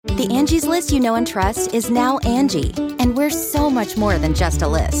The Angie's List you know and trust is now Angie, and we're so much more than just a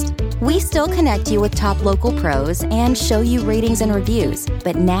list. We still connect you with top local pros and show you ratings and reviews,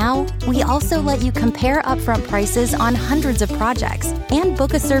 but now we also let you compare upfront prices on hundreds of projects and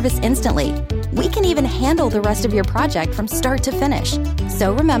book a service instantly. We can even handle the rest of your project from start to finish.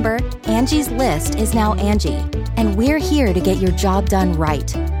 So remember, Angie's List is now Angie, and we're here to get your job done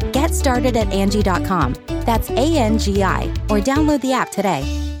right. Get started at Angie.com. That's ANGI, or download the app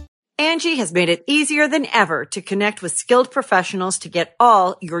today. Angie has made it easier than ever to connect with skilled professionals to get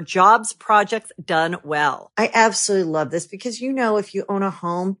all your jobs projects done well. I absolutely love this because, if you own a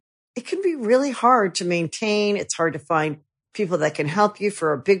home, it can be really hard to maintain. It's hard to find people that can help you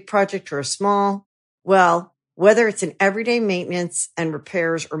for a big project or a small. Well, whether it's in everyday maintenance and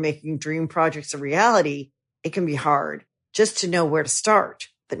repairs or making dream projects a reality, it can be hard just to know where to start.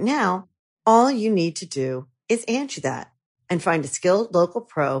 But now, all you need to do is Angie that and find a skilled local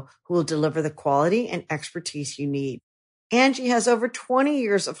pro who will deliver the quality and expertise you need. Angie has over 20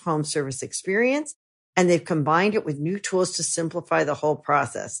 years of home service experience, and they've combined it with new tools to simplify the whole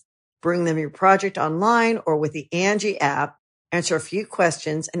process. Bring them your project online or with the Angie app, answer a few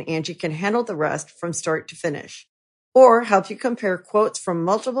questions, and Angie can handle the rest from start to finish. Or help you compare quotes from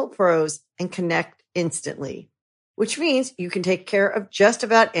multiple pros and connect instantly, which means you can take care of just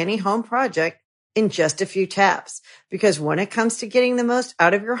about any home project in just a few taps. Because when it comes to getting the most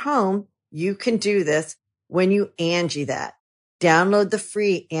out of your home, you can do this when you Angie that. Download the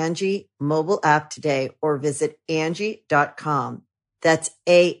free Angie mobile app today or visit Angie.com. That's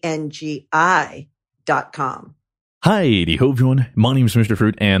ANGI.com. Hi, ho everyone. My name is Mr.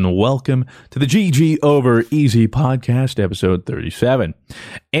 Fruit, and welcome to the GG Over Easy podcast, episode 37.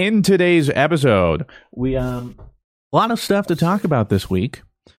 In today's episode, we a lot of stuff to talk about this week.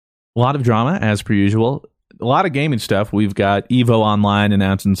 A lot of drama, as per usual. A lot of gaming stuff. We've got EVO Online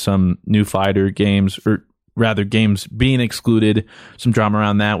announcing some new fighter games, or rather games being excluded. Some drama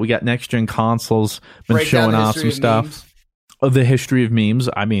around that. We got next-gen consoles been showing off some stuff of the history of memes.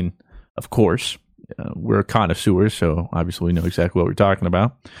 I mean, of course, we're connoisseurs, so obviously we know exactly what we're talking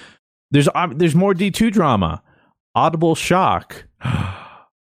about. There's more D2 drama. Audible shock.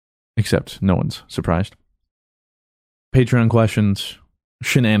 Except no one's surprised. Patreon questions.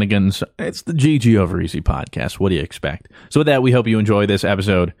 Shenanigans. It's the GG Over Easy podcast. What do you expect? So with that, we hope you enjoy this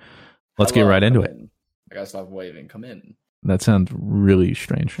episode. Let's get right into it. I gotta stop waving. Come in. That sounds really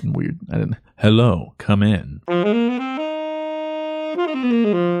strange and weird. Hello, come in.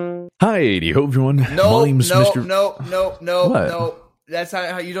 Hi, ho everyone. No. What? That's not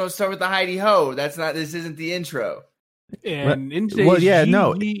how you don't start with the Heidi Ho. This isn't the intro. And in well, yeah, today's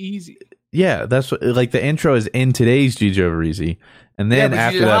no. easy. Yeah, that's what, like the intro is in today's GG Over Easy. And then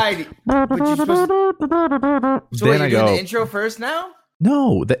after that, Heidi. But you're supposed to... So then wait, I you're go, doing the intro first now?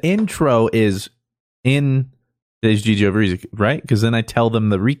 No, the intro is in today's GG Over Easy, right? Because then I tell them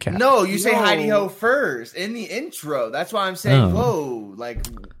the recap. No, you say Heidi Ho first in the intro. That's why I'm saying, whoa, like,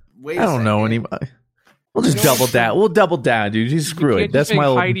 wait a I don't know second. anybody. We'll just double down. We'll double down, dude. Just screw it. That's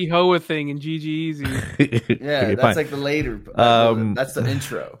my Heidi Ho thing in GG Easy. Yeah, okay, that's fine. like the later. That's the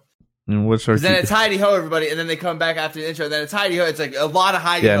intro. And what's our Then it's Heidi Ho, everybody, and then they come back after the intro. And then it's Heidi Ho. It's like a lot of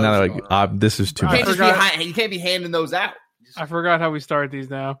Heidi Ho. Yeah, no, like this is too you much. you can't be handing those out. I forgot how we start these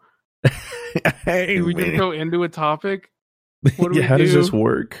now. Hey, Do we just go into a topic? What do yeah, we how do? does this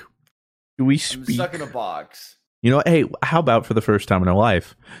work? Do we I'm speak? stuck in a box. You know, hey, how about for the first time in our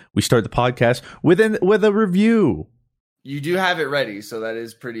life, we start the podcast with a review? You do have it ready, so that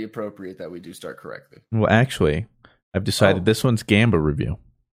is pretty appropriate that we do start correctly. Well, actually, I've decided this one's Gamba review.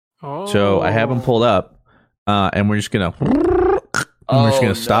 Oh. So I have them pulled up, and we're just gonna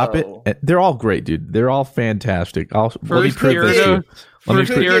stop it. They're all great, dude. They're all fantastic. Let me prove this to you.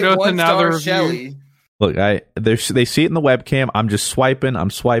 First Gyarados and now the review. Shelly. Look, they see it in the webcam. I'm just swiping.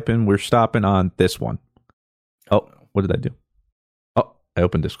 We're stopping on this one. Oh, what did I do? Oh, I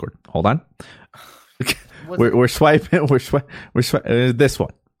opened Discord. Hold on. We're swiping. We're swiping. This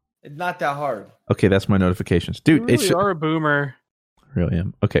one. It's not that hard. Okay, that's my notifications, dude. You really are a boomer. I really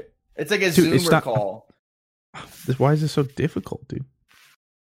am. Okay. It's like a Dude, Zoomer call. Why is this so difficult, dude?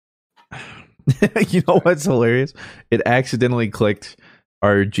 You know what's hilarious? It accidentally clicked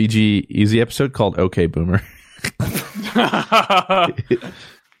our GG Easy episode called OK Boomer.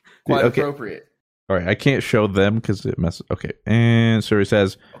 Quite appropriate. All right, I can't show them because it messes. Okay, and so it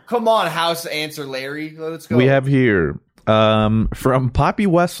says, "Come on, House Answer Larry, let's go." We have here from Poppy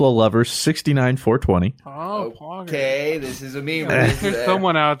Westlaw Lover 69420. Oh, okay, this is a meme. There's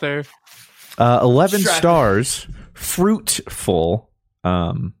someone out there. 11 stars, fruitful.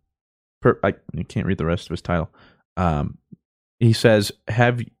 I can't read the rest of his title. He says,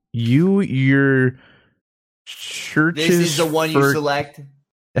 "Have your searches. This is the one you select.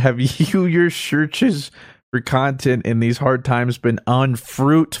 Have your searches for content in these hard times been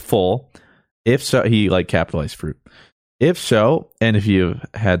unfruitful? If so, he capitalized fruit. If so, and if you've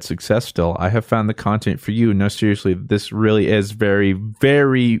had success still, I have found the content for you. No, seriously, this really is very,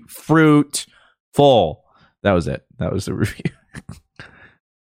 very fruitful. That was it. That was the review.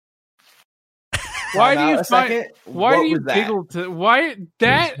 Why do you giggle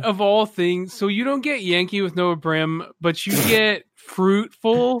of all things? So you don't get Yankee with no brim, but you get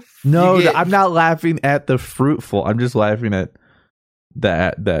fruitful? No, I'm not laughing at the fruitful. I'm just laughing at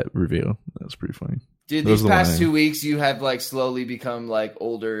that review. That's pretty funny. Dude, these past 2 weeks, you have slowly become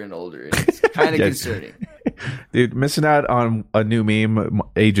older and older. It's kind of concerning. Dude, missing out on a new meme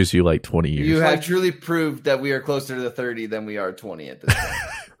ages you 20 years. You have truly proved that we are closer to the 30 than we are 20 at this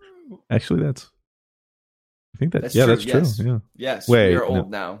point. Actually, that's true. That's yes. true. Yeah. Yes, we are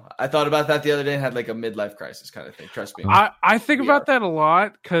old now. I thought about that the other day and had a midlife crisis kind of thing. Trust me. I think about that a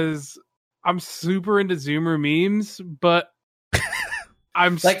lot because I'm super into Zoomer memes, but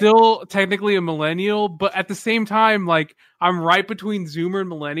I'm still technically a millennial, but at the same time, I'm right between Zoomer and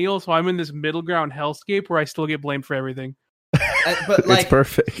millennial, so I'm in this middle ground hellscape where I still get blamed for everything. But it's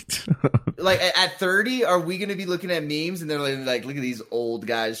perfect. At 30, are we going to be looking at memes and they're like, look at these old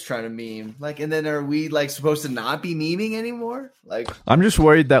guys trying to meme? And then are we supposed to not be memeing anymore? I'm just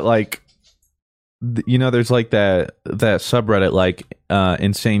worried that there's that subreddit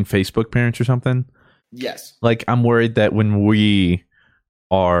insane Facebook parents or something. Yes. I'm worried that when we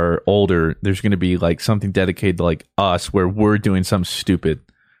are older, there's going to be something dedicated to us where we're doing something stupid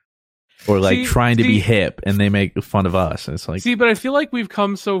or trying to be hip and they make fun of us. And it's but I feel like we've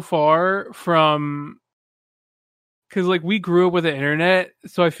come so far from, because we grew up with the internet,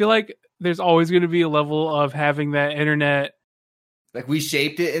 so I feel like there's always going to be a level of having that internet. We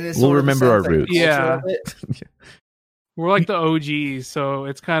shaped it in this. We'll remember our roots. Yeah. We're the OGs, so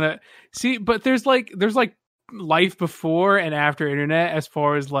it's kind of but there's life before and after internet as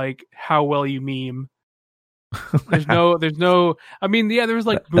far as how well you meme. There's no I mean, yeah, there's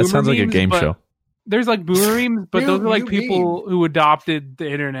boomer that sounds like memes, a game show. There's boomer memes, but those are people who adopted the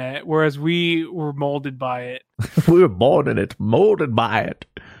internet, whereas we were molded by it. We were molded by it.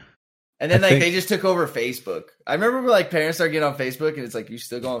 And then they just took over Facebook. I remember when parents started getting on Facebook and it's you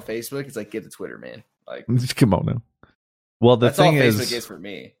still go on Facebook? It's get the Twitter, man. Come on now. Well, that's thing all Facebook is for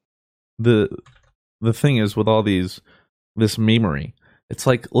me. The thing is with all this memery, it's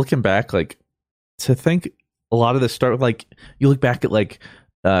looking back, to think a lot of this start with you look back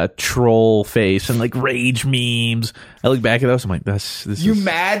at troll face and rage memes. I look back at those, I'm like, this you is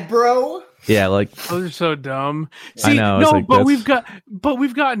mad, bro? Yeah, those are so dumb. I know. No, but we've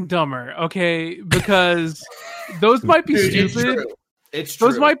gotten dumber, okay? Because those might be stupid. It's true.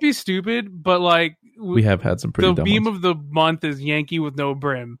 Those might be stupid, but we have had some pretty dumb meme ones. of the month is Yankee with no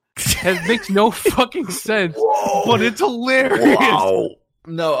brim. It makes no fucking sense, but it's hilarious. Wow.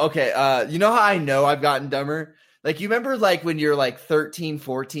 No, okay. You know how I know I've gotten dumber? You remember when you're 13,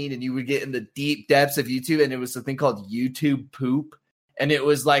 14 and you would get in the deep depths of YouTube and it was something called YouTube poop? And it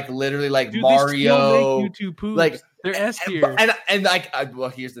was literally Dude, Mario. They still make YouTube poops. They're S tier. And well,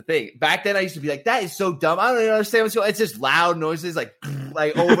 here's the thing. Back then I used to be that is so dumb. I don't even understand what's going on. It's just loud noises,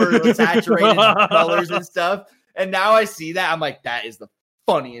 over saturated colors and stuff. And now I see that, I'm that is the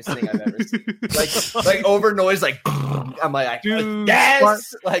funniest thing I've ever seen. Over noise, I'm dude,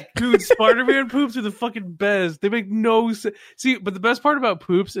 yes, dude, Spider-Man poops are the fucking best. They make no sense. See, but the best part about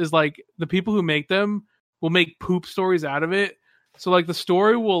poops is the people who make them will make poop stories out of it. So the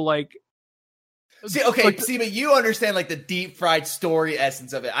story will see, okay, but you understand the deep fried story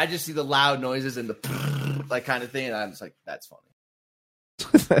essence of it. I just see the loud noises and the kind of thing, and I'm just that's funny.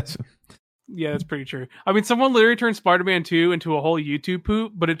 Yeah, that's pretty true. I mean, someone literally turned Spider-Man 2 into a whole YouTube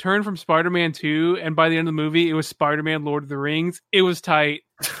poop, but it turned from Spider-Man 2, and by the end of the movie, it was Spider-Man Lord of the Rings. It was tight.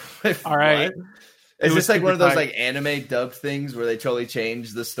 All right. Is this one of those anime dubbed things where they totally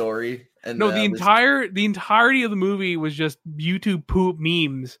changed the story? And no, the entirety of the movie was just YouTube poop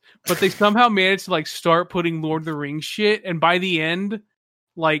memes, but they somehow managed to start putting Lord of the Rings shit, and by the end,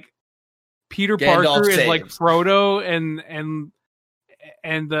 Peter Gandalf Parker is saves. Frodo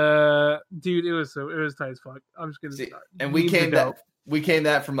and the dude, it was tight as fuck. I'm just gonna see, and we came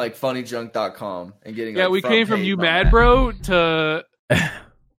that from funnyjunk.com and getting we came from you mad bro to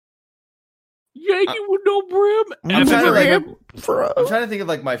Yankee with no brim. I'm trying to think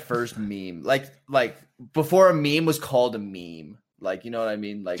of my first meme, before a meme was called a meme, you know what I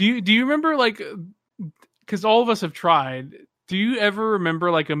mean? Do you remember because all of us have tried. Do you ever remember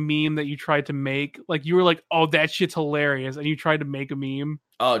a meme that you tried to make? You were oh, that shit's hilarious, and you tried to make a meme?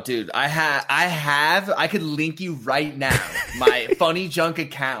 Oh, dude, I could link you right now my Funny Junk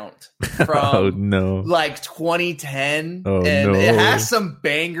account from like 2010, and it has some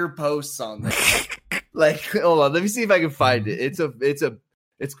banger posts on there. Like, hold on, let me see if I can find it. It's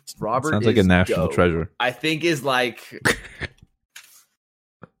Robert. Sounds like a national treasure. I think is like.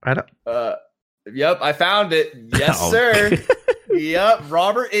 I don't. Yep, I found it. Yes, sir. Yep,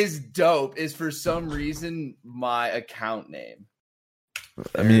 Robert is dope. Is for some reason my account name.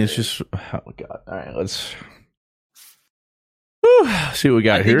 I mean, it's just. Oh god! All right, let's see what we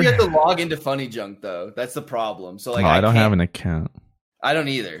got here. You have to log into Funny Junk though. That's the problem. So like, I don't have an account. I don't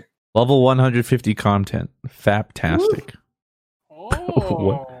either. Level 150 content. Faptastic.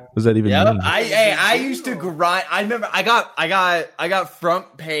 Oh. What does that even mean? I used to grind. I remember I got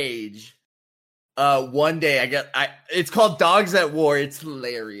front page. One day it's called Dogs at War. It's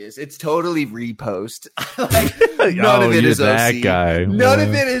hilarious. It's totally repost. Like, none of it is that OC. Guy. None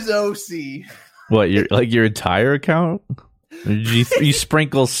of it is OC. What, your entire account? You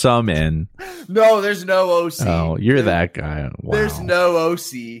sprinkle some in. No, there's no OC. Oh, you're that guy. Wow. There's no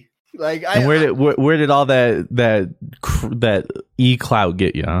OC. Like, and where did all that e-clout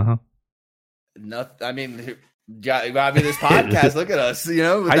get you? Huh? Nothing. I mean, this podcast. Look at us. You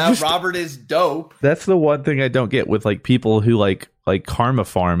know, Robert is dope. That's the one thing I don't get with like people who like Karma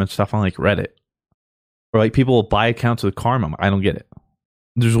Farm and stuff on like Reddit, or like people will buy accounts with Karma. I don't get it.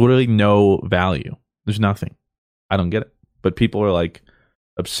 There's literally no value. There's nothing. I don't get it. But people are like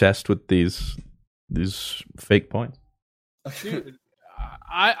obsessed with these fake points. Dude,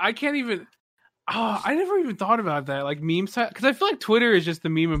 I can't even. Oh, I never even thought about that. Like meme site, because I feel like Twitter is just the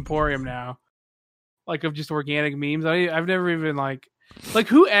meme emporium now. Like of just organic memes. I've never even like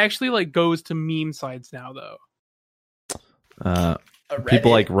who actually like goes to meme sites now though. People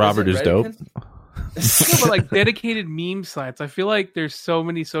like Robert is dope. Yeah, but like dedicated meme sites. I feel like there's so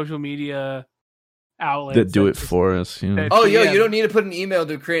many social media outlets that do it for us. You don't need to put an email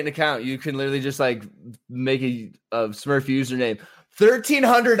to create an account. You can literally just like make a Smurf username.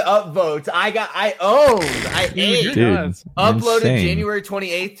 1,300 upvotes. I ate. Dude, uploaded insane. January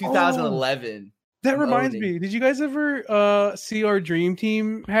 28th, 2011. That reminds me. Did you guys ever see our Dream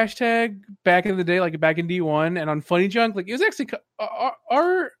Team hashtag back in the day, like back in D1 and on Funny Junk? Like it was actually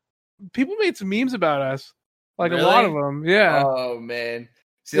our people made some memes about us, like really? A lot of them. Yeah. Oh man.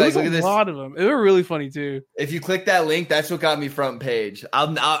 See, look at this. A lot of them. They were really funny too. If you click that link, that's what got me front page.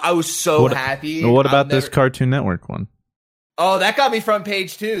 I was so happy. What about this Cartoon Network one? Oh, that got me front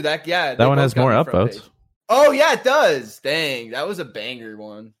page too. That one has more upvotes. Oh yeah, it does. Dang, that was a banger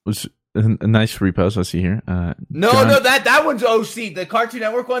one. It was a nice repost I see here. No, that one's OC. The Cartoon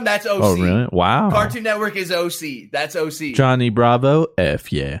Network one, that's OC. Oh really? Wow. Cartoon Network is OC. That's OC. Johnny Bravo,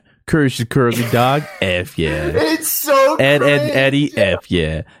 F yeah. Courage the Curly Dog, F yeah. It's so Ed Eddie, F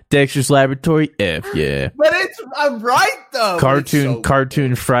yeah. Dexter's Laboratory, F yeah. But I'm right though.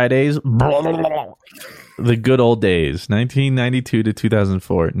 Cartoon Fridays, blah, blah, blah. The good old days, 1992 to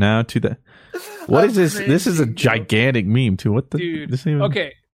 2004. Now to the. What is this? This is a gigantic meme too. What the? Dude.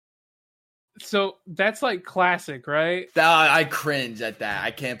 Okay. So that's like classic, right? I cringe at that.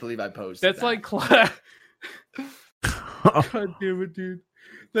 I can't believe I posted that's like God damn it, dude.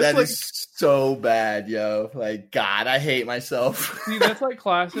 That is so bad, yo. Like, God, I hate myself. See, that's like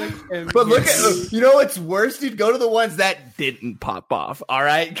classic. But look at, you know what's worse, dude? Go to the ones that didn't pop off, all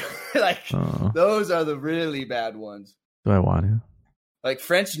right? Like, those are the really bad ones. Do I want to? Like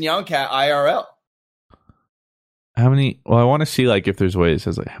French Nyan Cat IRL. How many? Well, I want to see, like, if there's ways. It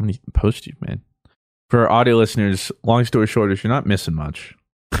says, like, how many posts you've made. For our audio listeners, long story short is you're not missing much.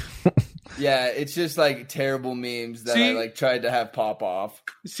 Yeah, it's just like terrible memes that I like tried to have pop off.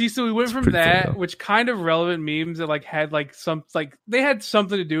 See, so we went from that, which kind of relevant memes that like had like some like they had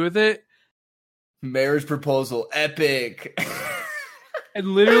something to do with it. Marriage proposal, epic. And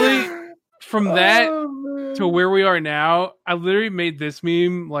literally from that to where we are now, I literally made this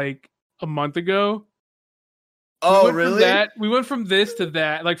meme like a month ago. Oh, really? We went from this to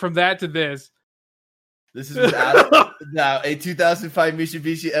that, like from that to this. This is without a 2005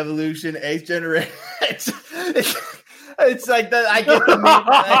 Mitsubishi Evolution 8th generation. It's like that. I get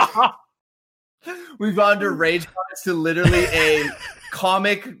the meme. We've gone to rage to literally a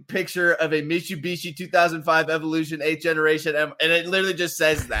comic picture of a Mitsubishi 2005 Evolution 8th generation, and it literally just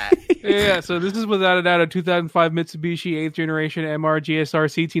says that. Yeah, so this is without a doubt a 2005 Mitsubishi 8th generation MR GSR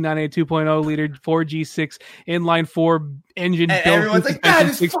CT982 2.0 liter 4G6 inline 4 engine built with like,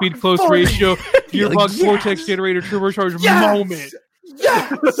 6-speed close ratio gearbox vortex generator turbocharged moment.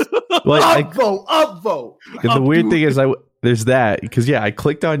 Yes. Upvote. The weird thing is there's that because I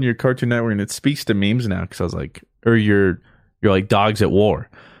clicked on your Cartoon Network and it speaks to memes now because I was like, or you're like Dogs at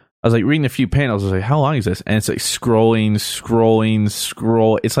War. I was like reading a few panels. I was like, how long is this? And it's like scrolling.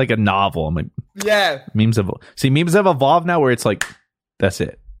 It's like a novel. I'm like, yeah. Memes have evolved now where it's like, that's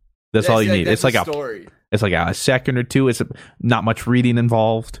it. That's all you need. It's like story. It's like a second or two. It's not much reading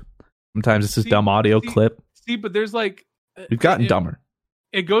involved. Sometimes it's just dumb audio clip. See, but there's like... We've gotten dumber.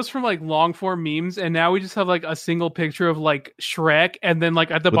 It goes from like long form memes, and now we just have like a single picture of like Shrek, and then like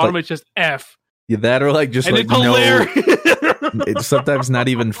at the bottom it's just F. Yeah, that or like just and like it's hilarious. It's sometimes not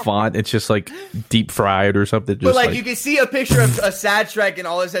even font. It's just like deep fried or something. Just but like you can see a picture of a sad Shrek, and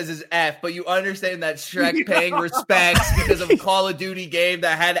all it says is F. But you understand that Shrek paying respects because of a Call of Duty game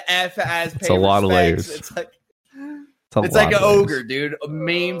that had F as. It's a lot of layers. It's like an ogre, dude.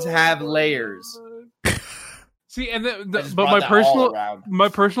 Memes have layers. See, and but my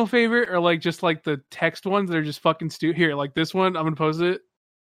personal favorite are like just like the text ones that are just fucking stupid. Here, like this one, I'm gonna post it.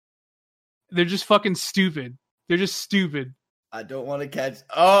 They're just fucking stupid. They're just stupid. I don't want to catch.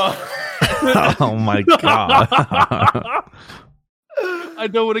 Oh, oh my god! I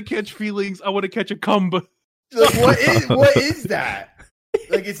don't want to catch feelings. I want to catch a cum. Like, what is that?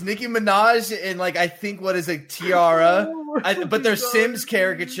 Like it's Nicki Minaj and like I think what is a tiara, but they're Sims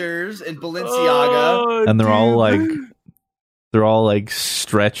caricatures and Balenciaga, and they're all like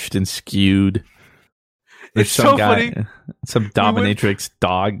stretched and skewed. There's it's some so guy, funny. Some dominatrix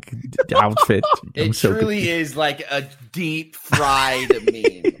dog outfit. It truly is like a deep fried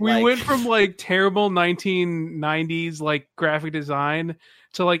meme. We went from like terrible 1990s like graphic design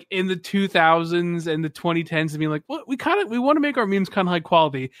to like in the 2000s and the 2010s to be like, what we want to make our memes kind of high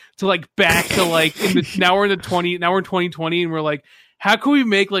quality to like back to like now we're in 2020 and we're like, how can we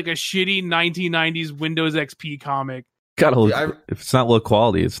make like a shitty 1990s Windows XP comic? If it's not low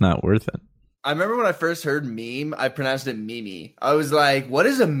quality, it's not worth it. I remember when I first heard meme, I pronounced it meme. I was like, what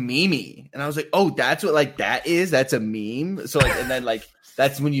is a meme? And I was like, oh, that's what like that is. That's a meme. So like, and then like,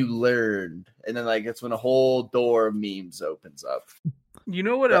 that's when you learned. And then like, that's when a whole door of memes opens up. You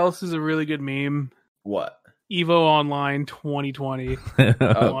know what else is a really good meme? What? Evo Online 2020.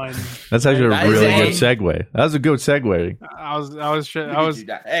 That's actually a really good segue. That was a good segue. I was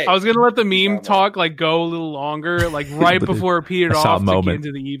gonna let the meme talk like go a little longer, like right before it petered off to get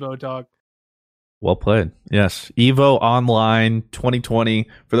into the Evo talk. Well played. Yes. Evo Online 2020.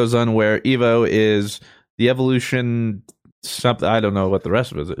 For those unaware, Evo is the evolution something. I don't know what the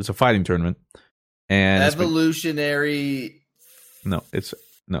rest of it is. It's a fighting tournament. And evolutionary.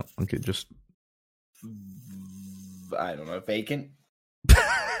 Okay, just. I don't know. Vacant.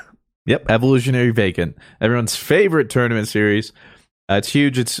 Yep. Evolutionary Vacant. Everyone's favorite tournament series. It's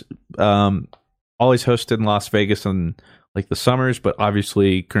huge. It's always hosted in Las Vegas in like the summers, but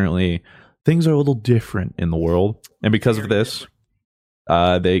obviously currently things are a little different in the world. And because of this,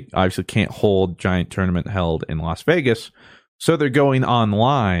 they obviously can't hold giant tournament held in Las Vegas. So they're going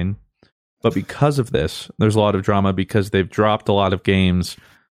online. But because of this, there's a lot of drama because they've dropped a lot of games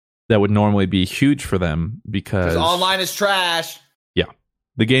that would normally be huge for them because online is trash. Yeah.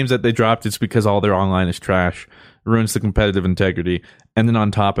 The games that they dropped, it's because all their online is trash. It ruins the competitive integrity. And then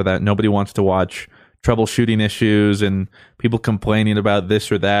on top of that, nobody wants to watch troubleshooting issues and people complaining about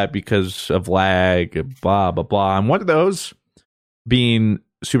this or that because of lag, blah, blah, blah. And one of those being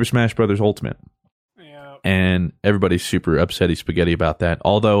Super Smash Bros. Ultimate. Yeah. And everybody's super upsetty spaghetti about that.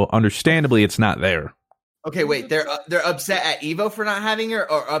 Although, understandably, it's not there. Okay, wait. They're upset at Evo for not having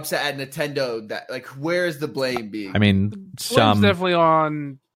her, or upset at Nintendo? That like, where is the blame being? I mean, some definitely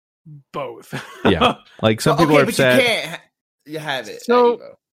on both. Yeah, like some people are upset. You have it.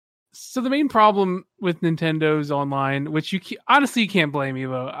 So the main problem with Nintendo's online, which honestly you can't blame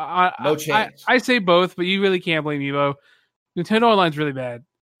Evo. No chance. I say both, but you really can't blame Evo. Nintendo Online's really bad.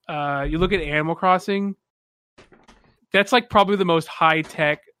 You look at Animal Crossing. That's like probably the most high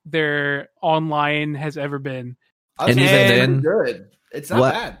tech their online has ever been. And even then, good. It's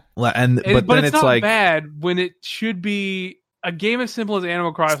not bad. But then it's not like bad when it should be a game as simple as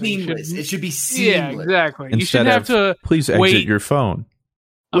Animal Crossing. It should be seamless. Yeah, exactly. Instead you shouldn't have to please exit your phone.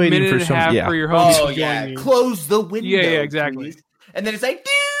 A minute and a half for your home to join you. Close the window. Yeah, exactly. Please. And then it's like,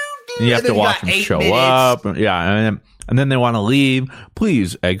 and you have to watch them show up. Yeah, and then they want to leave.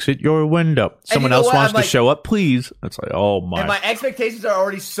 Please exit your window. Someone else wants to show up. Please. It's like, oh my. And my expectations are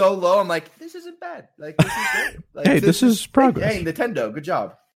already so low. I'm like, this isn't bad. Like, this is good. Like, hey, this is progress. Hey, Nintendo, good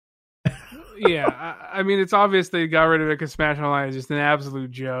job. Yeah, I mean, it's obvious they got rid of it because Smash Online is just an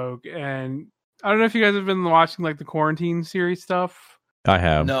absolute joke. And I don't know if you guys have been watching like the quarantine series stuff. I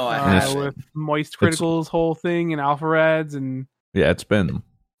have. No, I haven't. With Moist Critical's whole thing and Alpha Reds and it's been.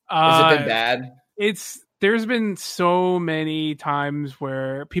 Has it been bad? There's been so many times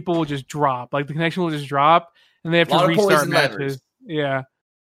where people will just drop, like the connection will just drop, and they have to restart matches. Yeah,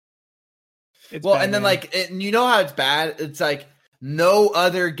 And then like, and you know how it's bad? It's like no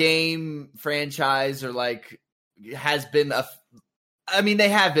other game franchise or like has been they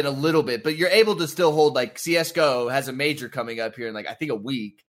have been a little bit, but you're able to still hold like CSGO has a major coming up here in like, I think a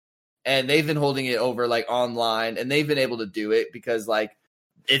week. And they've been holding it over like online, and they've been able to do it because like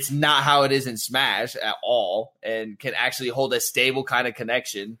it's not how it is in Smash at all, and can actually hold a stable kind of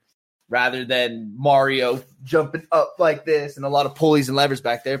connection rather than Mario jumping up like this and a lot of pulleys and levers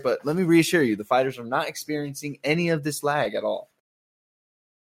back there. But let me reassure you, the fighters are not experiencing any of this lag at all.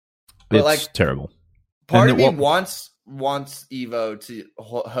 But it's like terrible. Part of me wants Evo to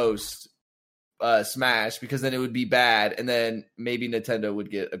host Smash because then it would be bad, and then maybe Nintendo would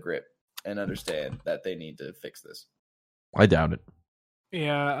get a grip and understand that they need to fix this. I doubt it.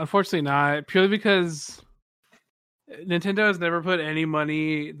 Yeah, unfortunately not. Purely because Nintendo has never put any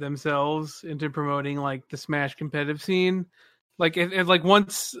money themselves into promoting like the Smash competitive scene. Like, if like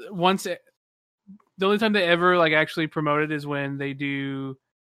once the only time they ever like actually promote it is when they do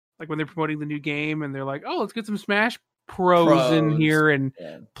like when they're promoting the new game and they're like, oh, let's get some Smash pros in here and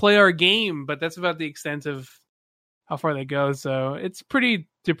play our game. But that's about the extent of how far they go. So it's pretty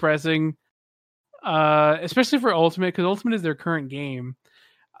depressing, especially for Ultimate, because Ultimate is their current game.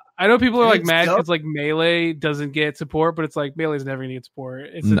 I know people are like mad because like Melee doesn't get support, but it's like Melee's never gonna get support.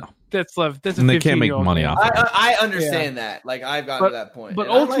 That's and they can't make money off of it. I understand that. Like I've gotten to that point. But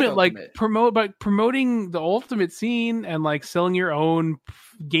Ultimate, like promoting the Ultimate scene and like selling your own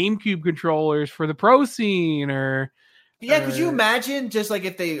GameCube controllers for the pro scene or. Yeah, could you imagine just like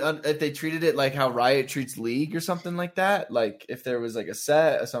if they treated it like how Riot treats League or something like that? Like if there was like a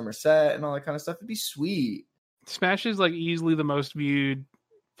summer set and all that kind of stuff, it'd be sweet. Smash is like easily the most viewed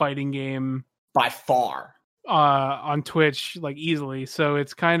fighting game by far on Twitch, like easily. So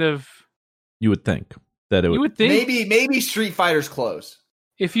it's kind of you would think that it would. You would think maybe Street Fighter's close.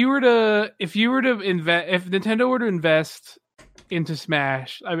 If Nintendo were to invest into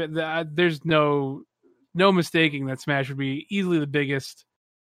Smash, I mean, there's no mistaking that Smash would be easily the biggest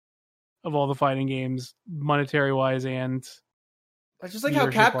of all the fighting games, monetary wise, and just like how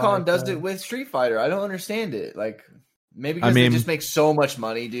Capcom does it with Street Fighter. I don't understand it. Like maybe because they just make so much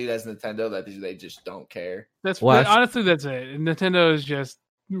money, dude, as Nintendo that they just don't care. Honestly, that's it. Nintendo is just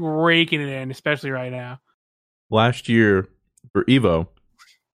raking it in, especially right now. Last year for Evo,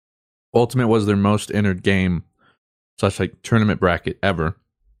 Ultimate was their most entered game / like tournament bracket ever.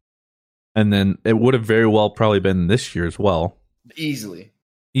 And then it would have very well probably been this year as well. Easily.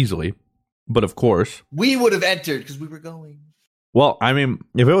 But of course. We would have entered because we were going. Well, I mean,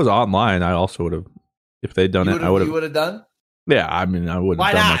 if it was online, I also would have. If they'd done it, I would have. You would have done? Yeah, I mean, I would have.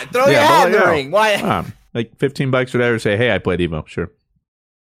 Why done not? much. Throw your hat in the ring. Why? Like $15 or whatever, say, hey, I played Evo. Sure.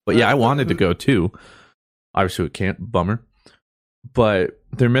 But yeah, I wanted to go too. Obviously, it can't. Bummer. But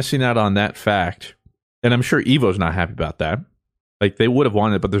they're missing out on that fact. And I'm sure Evo's not happy about that. Like they would have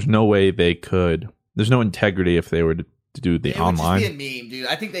wanted it, but there's no way they could. There's no integrity if they were to do the online. It would just be a meme, dude.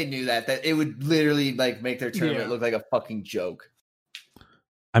 I think they knew that it would literally like make their tournament look like a fucking joke.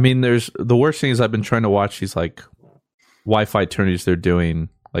 I mean, there's the worst thing is I've been trying to watch these like Wi-Fi tourneys they're doing,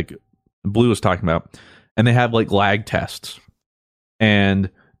 like Blue was talking about, and they have like lag tests.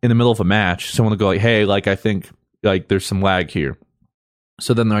 And in the middle of a match, someone will go like, "Hey, like I think like there's some lag here."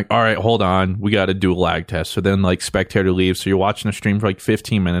 So then they're like, all right, hold on. We got to do a lag test. So then like spectator leaves. So you're watching a stream for like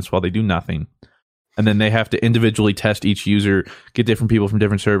 15 minutes while they do nothing. And then they have to individually test each user, get different people from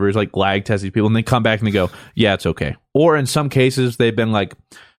different servers, like lag test these people. And they come back and they go, yeah, it's okay. Or in some cases, they've been like,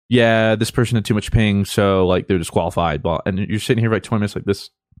 yeah, this person had too much ping. So like they're disqualified. And you're sitting here for like 20 minutes like this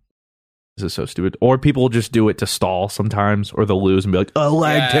is so stupid. Or people just do it to stall sometimes, or they'll lose and be like, oh,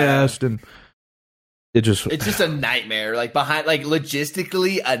 lag test. And it's just a nightmare. Like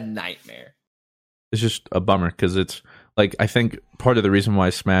logistically a nightmare. It's just a bummer because it's like I think part of the reason why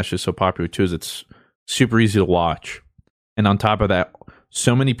Smash is so popular too is it's super easy to watch, and on top of that,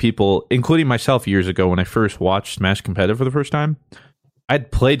 so many people, including myself, years ago when I first watched Smash competitive for the first time,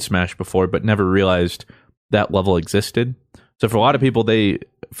 I'd played Smash before but never realized that level existed. So for a lot of people, they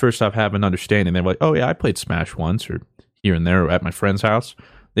first off have an understanding. They're like, oh yeah, I played Smash once or here and there at my friend's house.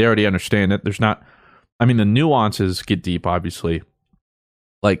 They already understand it. There's not. I mean, the nuances get deep, obviously,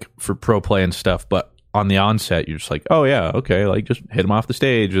 like for pro play and stuff. But on the onset, you're just like, oh, yeah, okay, like just hit them off the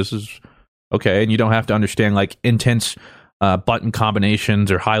stage. This is okay. And you don't have to understand like intense button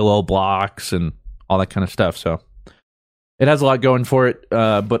combinations or high-low blocks and all that kind of stuff. So it has a lot going for it.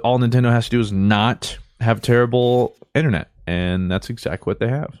 But all Nintendo has to do is not have terrible internet. And that's exactly what they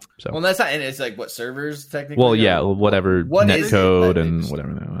have. So, well, that's not, and it's like what servers technically. Well, yeah, whatever netcode and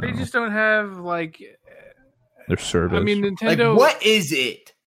whatever. They just don't have like their service. I mean, Nintendo. Like, what is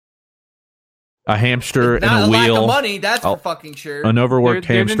it? A hamster and Not a lack wheel. of money, that's for fucking sure. An overworked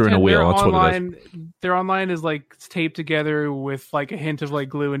hamster and a wheel. That's what it is. Their online is like taped together with like a hint of like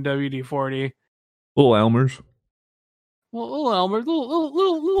glue and WD-40. Little Elmer's. Little Elmer's,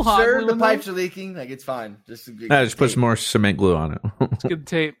 little hot. Sir, glue the in there. pipes are leaking. Like, it's fine. Just Put some more cement glue on it. Let's get the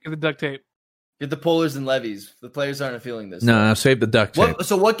tape. Get the duct tape. Get the pullers and levies. The players aren't feeling this. No, save the duct tape.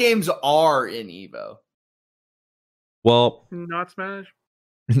 So what games are in Evo? Well, Not Smash.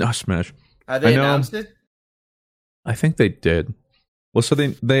 not Smash. Have they I know. announced it? I think they did. Well, so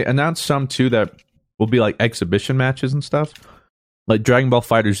they announced some too that will be like exhibition matches and stuff. Like Dragon Ball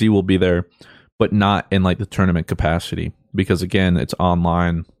Fighter Z will be there, but not in like the tournament capacity because again, it's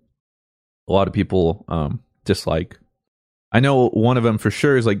online. A lot of people dislike. I know one of them for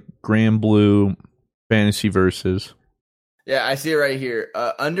sure is like Grand Blue Fantasy Versus. Yeah, I see it right here.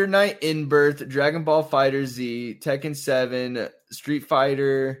 Under Night In Birth, Dragon Ball Fighter Z, Tekken 7, Street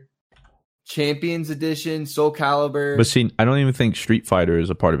Fighter, Champions Edition, Soul Calibur. But see, I don't even think Street Fighter is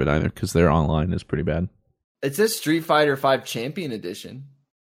a part of it either because their online is pretty bad. It says Street Fighter 5 Champion Edition.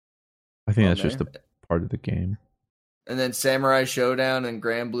 I think that's there. just a part of the game. And then Samurai Showdown and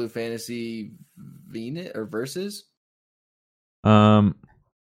Grand Blue Fantasy Venus or Versus. Trying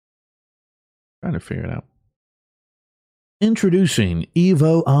to figure it out. Introducing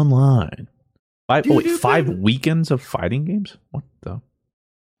Evo Online. 5 weekends of fighting games? What the?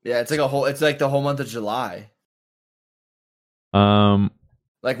 Yeah, it's like the whole month of July.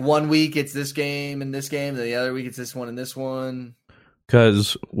 Like 1 week it's this game and this game, then the other week it's this one and this one.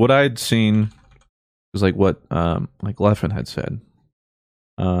 Because what I'd seen was like what like Leffen had said.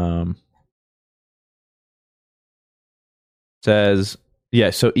 Says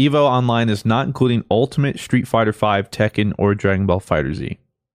so Evo Online is not including Ultimate, Street Fighter 5, Tekken, or Dragon Ball Fighter Z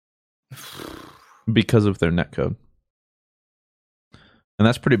because of their netcode. And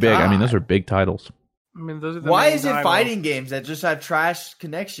that's pretty big. I mean, those are big titles. I mean, those are the Why main is it titles. fighting games that just have trash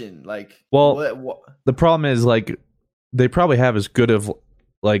connection? Like, Well, what? the problem is like they probably have as good of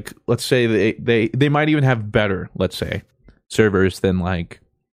like let's say they might even have better, let's say, servers than like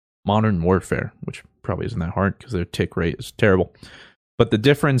Modern Warfare, which probably isn't that hard because their tick rate is terrible. But the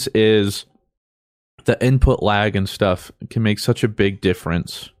difference is the input lag and stuff can make such a big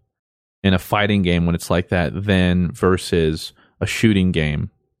difference in a fighting game when it's like that than versus a shooting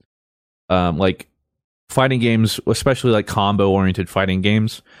game. Like fighting games, especially like combo-oriented fighting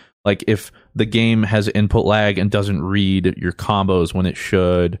games, like if the game has input lag and doesn't read your combos when it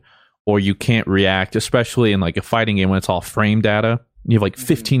should, or you can't react, especially in like a fighting game when it's all frame data, you have like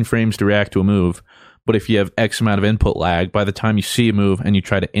 15 frames to react to a move. But if you have X amount of input lag, by the time you see a move and you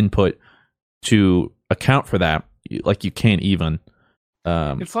try to input to account for that, like you can't even.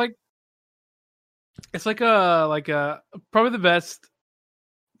 It's like a probably the best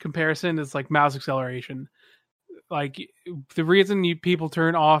comparison is like mouse acceleration. Like the reason people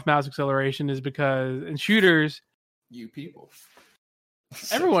turn off mouse acceleration is because in shooters,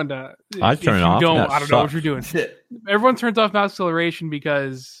 everyone does. I turn it off. I don't know what you're doing. Everyone turns off mouse acceleration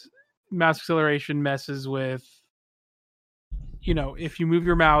because mouse acceleration messes with, if you move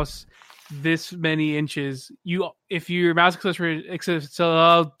your mouse this many inches, if your mouse acceleration,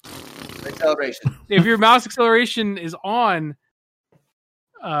 if your mouse acceleration is on,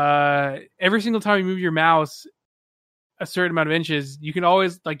 every single time you move your mouse a certain amount of inches, you can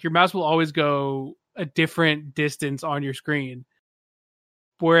always your mouse will always go a different distance on your screen.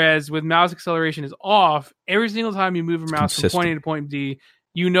 Whereas with mouse acceleration is off, every single time you move your mouse from point A to point B,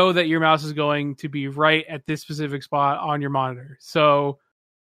 you know that your mouse is going to be right at this specific spot on your monitor. So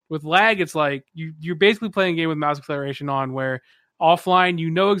with lag, it's like you're basically playing a game with mouse acceleration on, where offline, you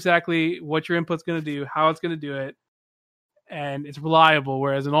know exactly what your input's going to do, how it's going to do it, and it's reliable.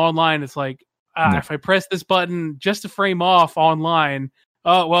 Whereas in online, it's like, if I press this button just a frame off online,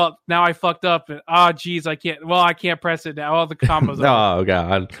 oh, well, now I fucked up. Geez, I can't press it now. All the combos. Oh,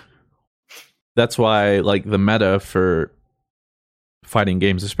 God. That's why, like, the meta for fighting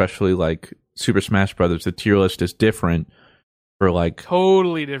games, especially like Super Smash Brothers, the tier list is different for like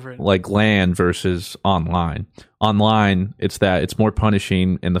totally different, like LAN versus online. Online, it's more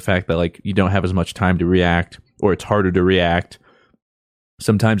punishing in the fact that like you don't have as much time to react, or it's harder to react.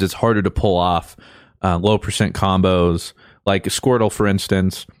 Sometimes it's harder to pull off low percent combos. Like Squirtle, for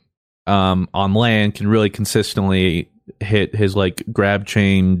instance, on LAN can really consistently hit his like grab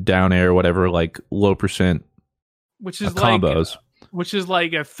chain, down air, whatever, like low percent, which is combos. Which is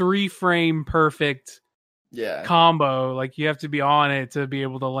like a 3-frame perfect combo. Like you have to be on it to be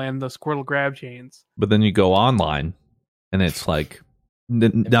able to land the Squirtle grab chains. But then you go online, and it's like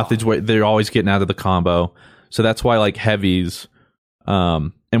nothing's. They're always getting out of the combo. So that's why like heavies,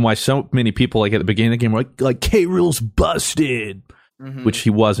 and why so many people like at the beginning of the game were like K. Rool's busted, which he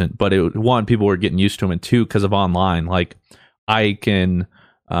wasn't. But one, people were getting used to him, and two, because of online, like Ike and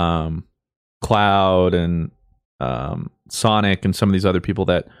Cloud and Sonic and some of these other people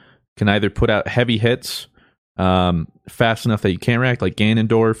that can either put out heavy hits fast enough that you can't react, like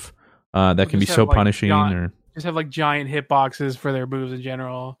Ganondorf, that can be so punishing, or just have like giant hitboxes for their moves in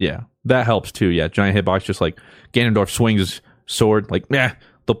general. Yeah, that helps too. Yeah, giant hitbox, just like Ganondorf swings his sword, like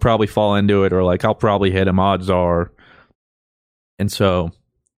they'll probably fall into it, or like I'll probably hit him, odds are. And so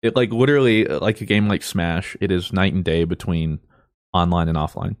it like literally like a game like Smash, it is night and day between online and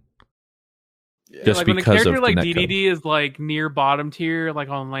offline. Yeah. Just like because when a character like DDD is like near bottom tier, like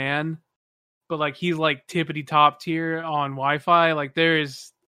on LAN, but like he's like tippity top tier on Wi-Fi, like there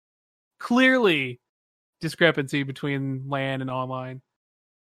is clearly discrepancy between LAN and online.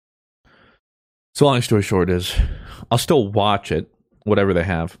 So long story short is I'll still watch it, whatever they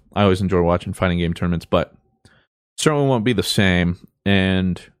have. I always enjoy watching fighting game tournaments, but certainly won't be the same.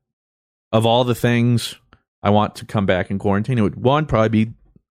 And of all the things I want to come back in quarantine, it would probably be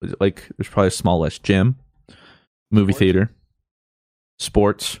like there's probably a small list: gym, movie theater,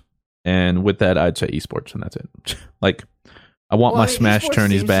 sports, and with that I'd say esports, and that's it. Like I want my Smash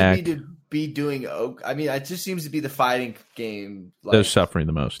tourneys back. Be doing I mean, it just seems to be the fighting game. Like, they're suffering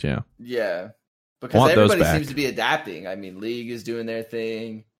the most, yeah. Yeah. Because everybody seems to be adapting. I mean, League is doing their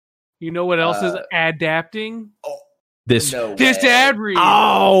thing. You know what else is adapting? Oh, this ad read.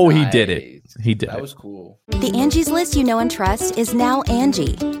 Oh, he did it. He did. That was cool. The Angie's List you know and trust is now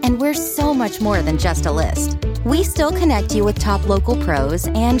Angie, and we're so much more than just a list. We still connect you with top local pros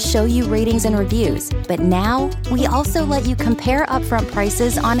and show you ratings and reviews, but now we also let you compare upfront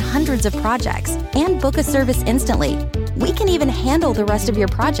prices on hundreds of projects and book a service instantly. We can even handle the rest of your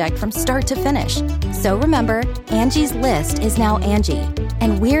project from start to finish. So remember, Angie's List is now Angie,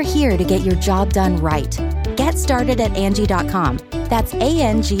 and we're here to get your job done right. Get started at Angie.com. That's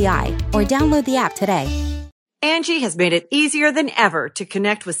ANGI, or download the app today. Angie has made it easier than ever to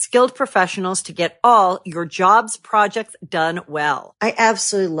connect with skilled professionals to get all your jobs projects done well. I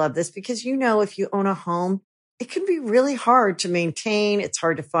absolutely love this because, you know, if you own a home, it can be really hard to maintain. It's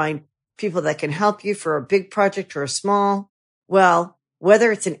hard to find people that can help you for a big project or a small. Well,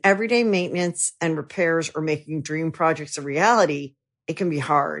 whether it's in everyday maintenance and repairs or making dream projects a reality, it can be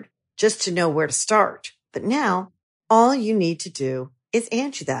hard just to know where to start. But now all you need to do is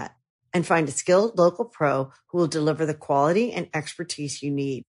Angie that and find a skilled local pro who will deliver the quality and expertise you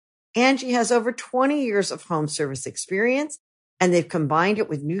need. Angie has over 20 years of home service experience, and they've combined it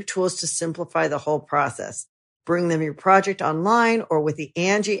with new tools to simplify the whole process. Bring them your project online or with the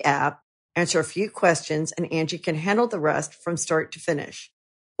Angie app, answer a few questions, and Angie can handle the rest from start to finish.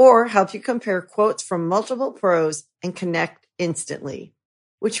 Or help you compare quotes from multiple pros and connect instantly,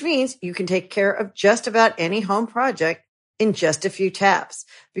 which means you can take care of just about any home project in just a few taps.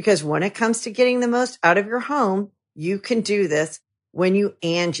 Because when it comes to getting the most out of your home, you can do this when you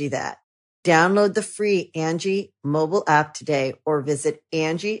Angie that. Download the free Angie mobile app today or visit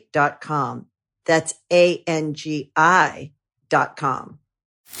Angie.com. That's ANGI.com.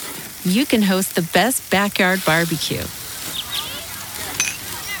 You can host the best backyard barbecue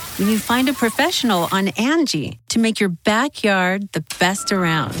when you find a professional on Angie to make your backyard the best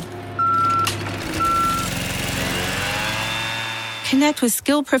around. Connect with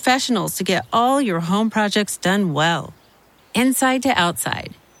skilled professionals to get all your home projects done well. Inside to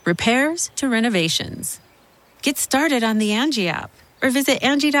outside, repairs to renovations. Get started on the Angie app or visit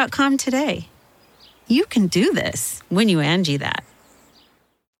Angie.com today. You can do this when you Angie that.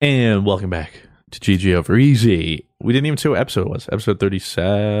 And welcome back to GG Over Easy. We didn't even say what episode it was. Episode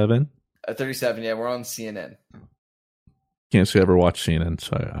 37? 37, yeah. We're on CNN. Can't say I ever watched CNN,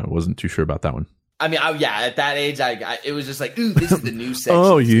 so I wasn't too sure about that one. I mean, at that age, it was just like, ooh, this is the new section.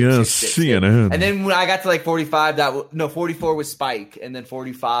 Oh, yeah, CNN. And then when I got to like 45, 44 was Spike, and then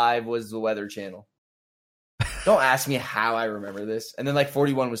 45 was the Weather Channel. Don't ask me how I remember this. And then like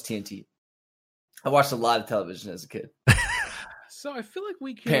 41 was TNT. I watched a lot of television as a kid. So I feel like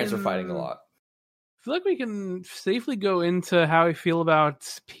we can... Parents were fighting a lot. I feel like we can safely go into how I feel about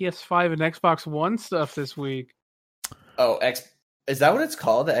PS5 and Xbox One stuff this week. Oh, is that what it's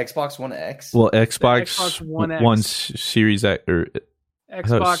called? The Xbox One X? Well, Xbox One Series X or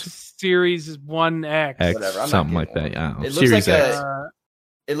Xbox Series One X, whatever, something like that. Yeah, it looks Series like X.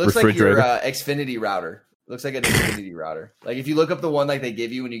 It looks like your Xfinity router. It looks like an Xfinity router. Like if you look up the one like they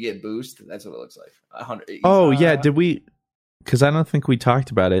give you when you get Boost, that's what it looks like. 100. Oh yeah, did we? Because I don't think we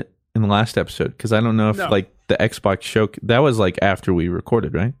talked about it in the last episode. Because I don't know if like the Xbox show that was like after we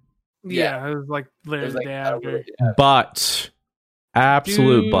recorded, right? Yeah, it was like literally the day after. But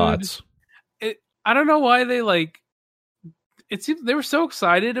Absolute Dude. bots. I don't know why they it seems they were so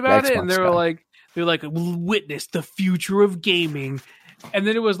excited about it, and they were Xbox like, witness the future of gaming, and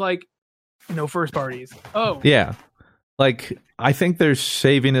then it was like, no first parties. Oh, Yeah. Like, I think they're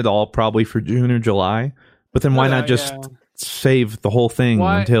saving it all probably for June or July, but then why not just save the whole thing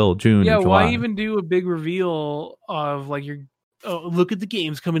until June or July? Why even do a big reveal of like look at the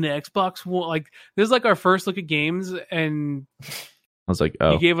games coming to Xbox One? Like, this is like our first look at games, and I was like,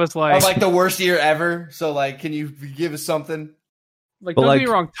 oh. you gave us like the worst year ever. So like, can you give us something? Like, But don't like- get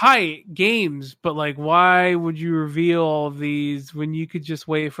me wrong, tight games, but like, why would you reveal all of these when you could just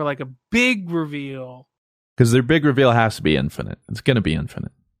wait for like a big reveal? Because their big reveal has to be infinite. It's going to be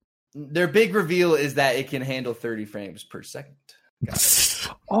infinite. Their big reveal is that it can handle 30 frames per second.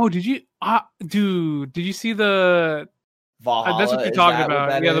 Oh, did you see the Valhalla, that's what you is talked that what about.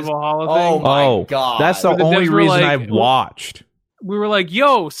 that Yeah, the is? Valhalla Oh thing. my god. That's the But the only devs were reason like- I've watched. We were like,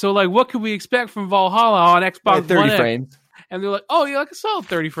 yo, so like, what could we expect from Valhalla on Xbox 30 One X? frames. And they're like, oh, yeah, like a solid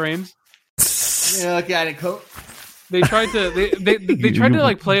 30 frames. Yeah, look at it. They tried to they tried to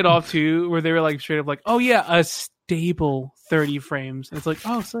like play it off too, where they were like straight up like, oh yeah, a stable 30 frames. And it's like,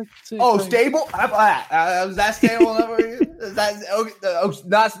 oh, it's like Stable? How about that? Was that stable enough? Is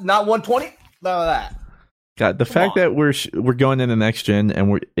that not 120? None of that. God, the fact that we're going into next gen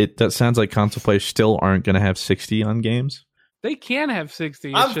and that sounds like console players still aren't going to have 60 on games. They can have 60.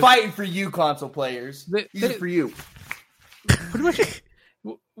 It's I'm just- fighting for you, console players. They- These are for you. pretty much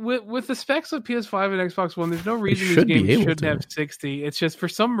with the specs of PS5 and Xbox One, there's no reason these should be games able shouldn't to. have 60. It's just for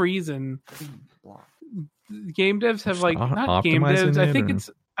some reason game devs have like Just not game optimizing devs.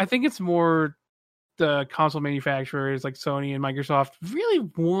 it, I think it's more the console manufacturers like Sony and Microsoft really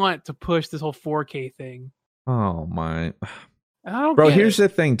want to push this whole 4K thing. Oh my. And I don't Bro, get here's it. the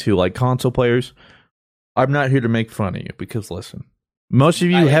thing too, like console players, I'm not here to make fun of you because listen, most of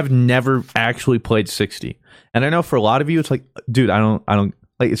you have never actually played 60. And I know for a lot of you it's like, dude, I don't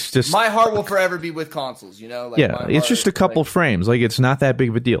like it's just My heart will forever be with consoles, you know? Like, yeah, my it's just a heart, couple like, frames. Like it's not that big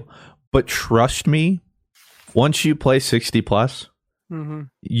of a deal. But trust me, once you play 60 plus, Mhm.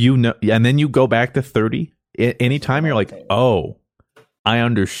 you know, and then you go back to 30, anytime you're like, oh, I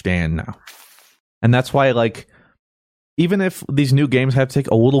understand now. And that's why, like, even if these new games have to take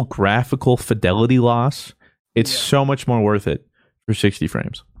a little graphical fidelity loss, it's so much more worth it for 60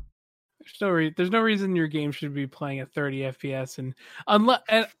 frames. There's no reason your game should be playing at 30 FPS and unless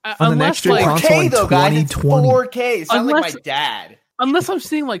On the next gen like, console 4K in though, guys. It's 2020. 4K. It sounds like Unless- my dad. unless I'm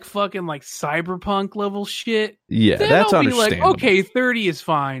seeing like fucking like cyberpunk level shit. Yeah, Then that's I'll be understandable. like, okay, 30 is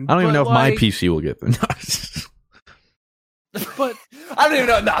fine. I don't even But, know if my like, PC will get them. But I don't even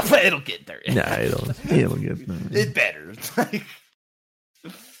know. No, but it'll get there. Nah, it'll get them. It better.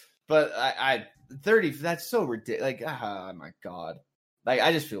 But I 30. That's so ridiculous. Like, oh my god. Like,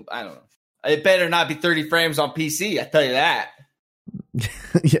 I just feel. I don't know. It better not be 30 frames on PC. I tell you that.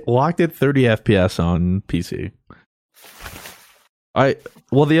 Yeah, locked at 30 FPS on PC.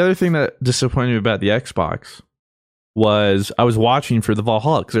 Well, the other thing that disappointed me about the Xbox was I was watching for the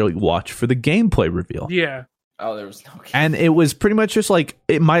Valhalla because they're like, watch for the gameplay reveal. yeah, Oh, there was no. And it was pretty much just like,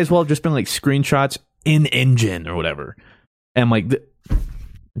 it might as well have just been like screenshots in engine or whatever. And I'm like,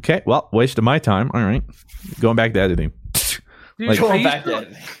 okay, well, waste of my time. All right. Going back to editing. dude, Like- Going back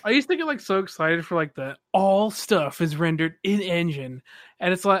to I used to get like so excited for like the all stuff is rendered in engine,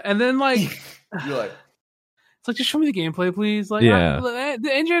 and it's like, and then like You're like, it's like just show me the gameplay, please. Like, Yeah.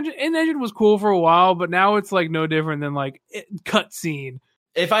 the engine was cool for a while, but now it's like no different than like cutscene.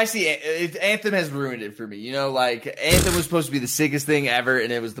 if Anthem has ruined it for me, you know, like Anthem was supposed to be the sickest thing ever,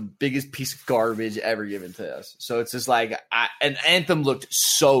 and it was the biggest piece of garbage ever given to us. So it's just like, and Anthem looked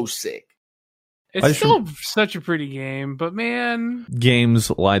so sick. It's I just still such a pretty game, but man, Games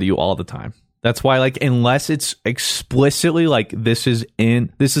lie to you all the time. That's why, like, unless it's explicitly like this is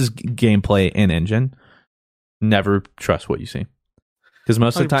gameplay in engine, never trust what you see. Because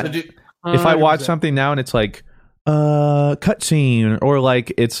most of the So time, dude, if I watch 100%. something now and it's like cutscene or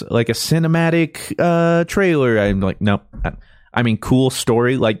like it's like a cinematic trailer, I'm like, nope. I mean, cool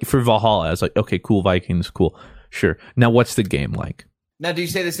story. Like for Valhalla, I was like, okay, cool, Vikings, cool, sure. Now, what's the game like? now, do you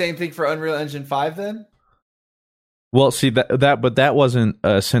say the same thing for Unreal Engine 5 then? Well, see but that wasn't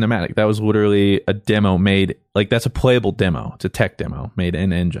a cinematic. That was literally a demo made. Like that's a playable demo. It's a tech demo made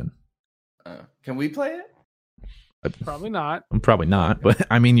in engine. Can we play it? probably not. Probably not, but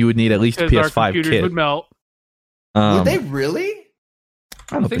I mean, you would need at least a Because our PS5 computers kit. would melt. Would they really?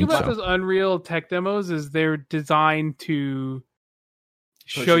 I don't The thing think about so. those Unreal tech demos is they're designed to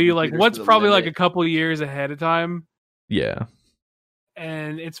Push show your you like computers what's to the probably like limit. a couple years ahead of time, Yeah,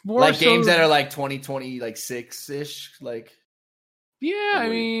 and it's more Like so, games that are like 2026 ish, like Yeah, I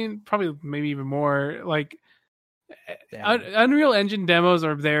mean, probably maybe even more. Like, Unreal Engine demos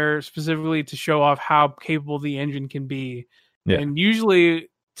are there specifically to show off how capable the engine can be. Yeah. And usually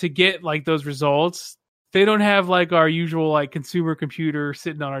to get like those results, they don't have like our usual like consumer computer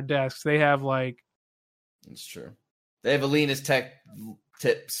sitting on our desks. They have like... It's true. They have a Linus Tech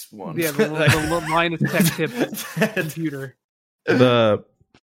Tips one. Yeah, the Linus Tech Tips computer. The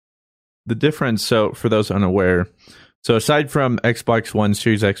difference, so for those unaware... So aside from Xbox One,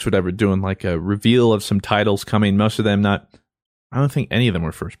 Series X, whatever, doing like a reveal of some titles coming, most of them not. I don't think any of them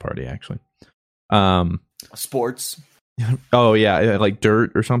were first party actually. Sports. Oh yeah, like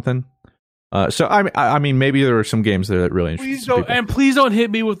Dirt or something. So I mean, maybe there were some games there that really interested people. And please don't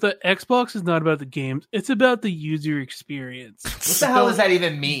hit me with the Xbox is not about the games; it's about the user experience. What the hell does that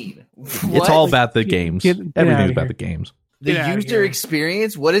even mean? It's all about the games. Everything's about the games. The user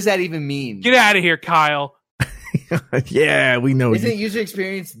experience. What does that even mean? Get out of here, Kyle. Yeah, we know. Isn't user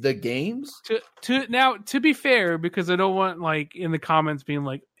experience the games? To be fair, because I don't want like in the comments being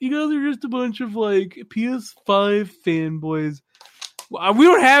like, you guys are just a bunch of like PS5 fanboys. Well, we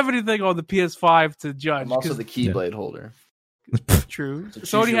don't have anything on the PS5 to judge. I'm also the Keyblade holder. True.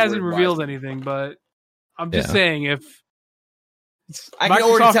 Sony hasn't revealed anything, but I'm just saying if I can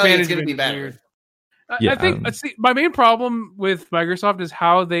already tell you it's going to be better. I think my main problem with Microsoft is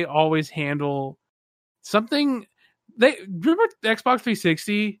how they always handle something. They remember Xbox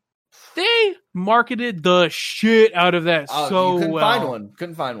 360. They marketed the shit out of that so well.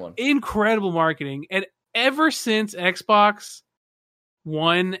 Couldn't find one. Incredible marketing, and ever since Xbox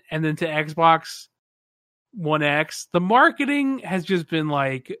One and then to Xbox One X, the marketing has just been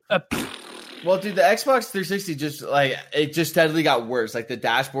like. Well, dude, the Xbox 360 just steadily got worse. Like the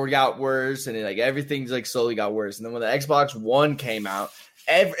dashboard got worse, and everything's like slowly got worse. And then when the Xbox One came out.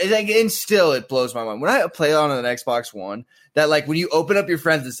 And still, it blows my mind when I play on an Xbox One. That like when you open up your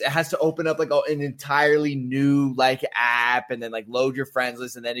friends list, it has to open up like an entirely new like app, and then like load your friends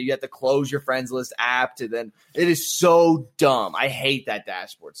list, and then you have to close your friends list app to then. It is so dumb. I hate that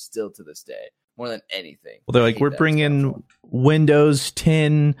dashboard still to this day more than anything. Well, they're like we're bringing Windows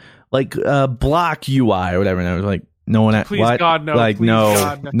 10 like block UI or whatever, and I was like. No one. Please, what? God, no. Like, please, no.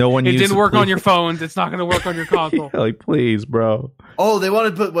 God, no. No one. It didn't work on your phones. It's not going to work on your console. Like, please, bro. Oh, they want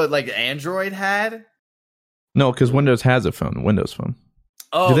to put what like Android had? No, because Windows has a phone. Windows Phone.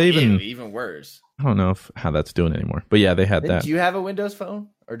 Oh, do they even worse? I don't know how that's doing anymore. But yeah, they had that. Do you have a Windows Phone,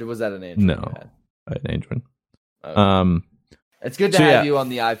 or was that an Android? No, I had Android. Okay. It's good to have you on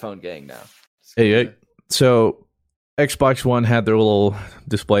the iPhone gang now. Hey, so Xbox One had their little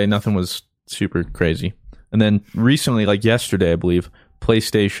display. Nothing was super crazy. And then recently, like yesterday, I believe,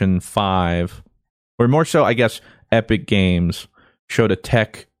 PlayStation 5, or more so, I guess, Epic Games showed a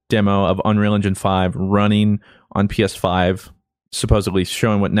tech demo of Unreal Engine 5 running on PS5, supposedly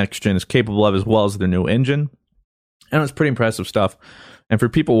showing what next gen is capable of, as well as their new engine. And it was pretty impressive stuff. And for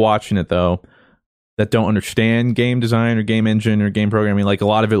people watching it, though, that don't understand game design or game engine or game programming, like a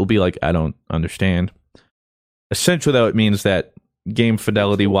lot of it will be like, I don't understand. Essentially, though, it means that game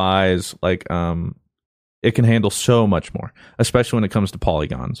fidelity-wise, like, it can handle so much more, especially when it comes to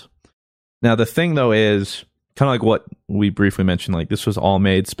polygons. Now, the thing, though, is kind of like what we briefly mentioned. Like, this was all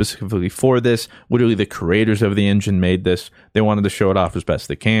made specifically for this. Literally, the creators of the engine made this. They wanted to show it off as best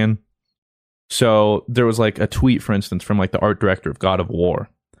they can. So there was like a tweet, for instance, from like the art director of God of War.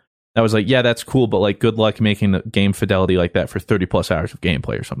 That was like, yeah, that's cool, but like, good luck making the game fidelity like that for 30 plus hours of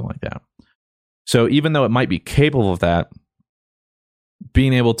gameplay or something like that. So even though it might be capable of that,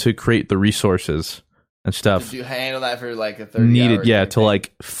 being able to create the resources and stuff. Did you handle that for like a 30 needed, yeah, to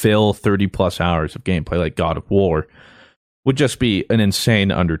like fill 30 plus hours of gameplay like God of War would just be an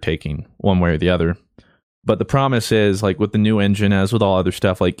insane undertaking one way or the other. But the promise is, like with the new engine, as with all other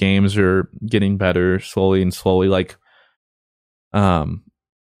stuff, like games are getting better slowly and slowly. Like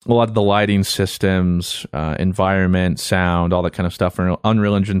a lot of the lighting systems, environment, sound, all that kind of stuff for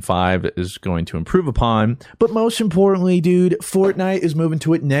Unreal Engine 5 is going to improve upon. But most importantly, dude, Fortnite is moving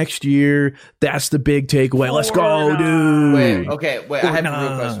to it next year. That's the big takeaway. Let's go, dude. Wait, Fortnite. I have a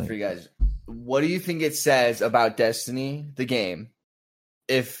real question for you guys. What do you think it says about Destiny, the game,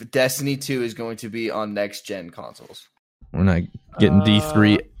 if Destiny 2 is going to be on next-gen consoles? We're not getting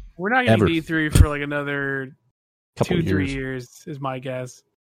D3 We're not getting D3 for like another 2-3 years, is my guess.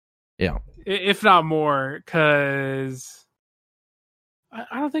 Yeah. If not more, because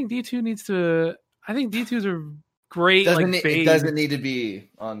I don't think D2 needs to... I think D2s are great. It doesn't need to be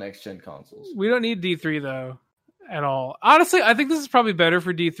on next-gen consoles. We don't need D3, though, at all. Honestly, I think this is probably better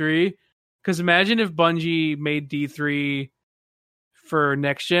for D3, because imagine if Bungie made D3 for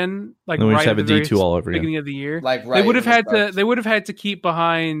next gen, like And we right just have at a the very D2 all over beginning again. of the year. Like They would have had to keep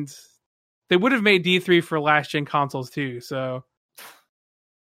behind. They would have made D3 for last gen consoles too. So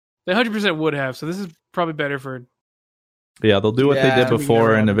they 100% would have. So this is probably better for. Yeah, they'll do what they did Yeah.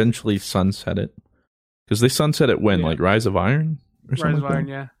 before and eventually sunset it. Because they sunset it when? Yeah. Like Rise of Iron? Or Rise something of like Iron,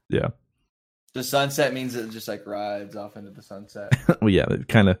 that? yeah. Yeah. The sunset means it just like rides off into the sunset. Well, yeah, it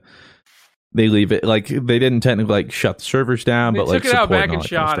kind of. They leave it like they didn't technically like shut the servers down, They but like took it out support back all and that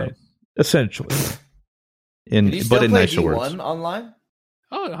kind of shot stuff. it. Essentially, Can you still but in play nicer D1 words. online?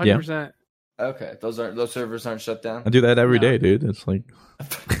 Oh, 100%. Okay, those servers aren't shut down. I do that every No. day, dude. It's like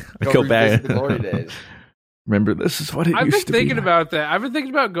I go back. revisit the glory days. Remember, this is what it I've been used to be. thinking about that. I've been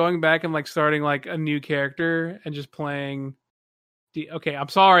thinking about going back and like starting like a new character and just playing. Okay, I'm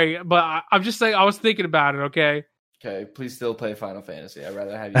sorry, but I'm just saying. I was thinking about it. Okay. Okay, please still play Final Fantasy. I'd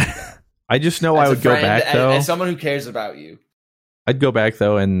rather have you do that. I just know As I a would go friend, back though. as someone who cares about you. I'd go back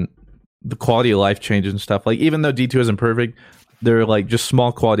though, and the quality of life changes and stuff. Like even though D2 isn't perfect, they're like just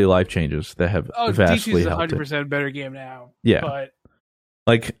small quality of life changes that have Oh, vastly D2 is helped it. 100% better game now. Yeah. But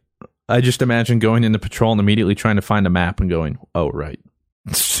Like I just imagine going into patrol and immediately trying to find a map and going, "Oh right,"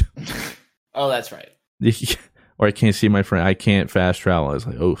 Oh, that's right. or I can't see my friend. I can't fast travel. I was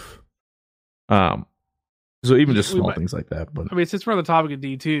like, "Oof." So even just We small might- things like that. But I mean, since we're on the topic of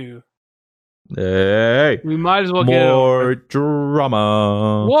D2, hey, we might as well get it more over.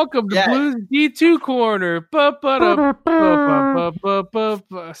 drama. Welcome to Yeah. Blues D2 Corner.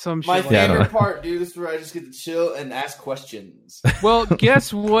 Some shit. My like Yeah, I that. know. favorite part, dude, is where I just get to chill and ask questions. Well,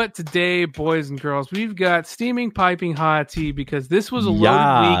 guess what today, boys and girls? We've got steaming, piping hot tea because this was a loaded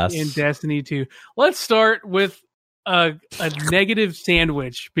Yes. week in Destiny 2. Let's start with a negative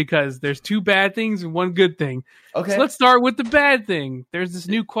sandwich because there's two bad things and one good thing. Okay. So let's start with the bad thing. There's this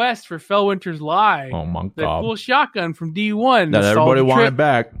new quest for Fellwinter's Lie. Oh my The god! cool shotgun from D1. That solved everybody the wanted trip.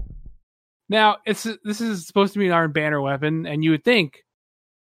 back. Now, this is supposed to be an Iron Banner weapon, and you would think,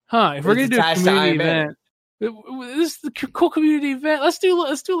 if we're It's going to do a attached to community Iron Banner. event, this is the cool community event. Let's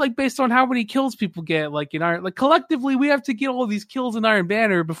do like based on how many kills people get. Like in Iron, like collectively, we have to get all these kills in Iron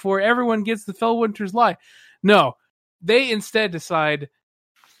Banner before everyone gets the Fellwinter's Lie. No, they instead decide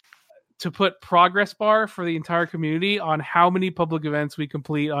to put progress bar for the entire community on how many public events we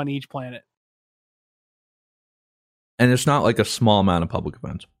complete on each planet. And it's not like a small amount of public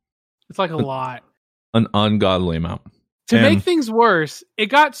events. It's like a lot. An ungodly amount. To And- make things worse, it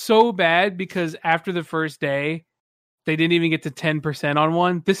got so bad because after the first day, they didn't even get to 10% on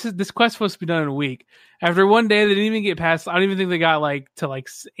one. This quest was supposed to be done in a week. After one day, they didn't even get past. I don't even think they got to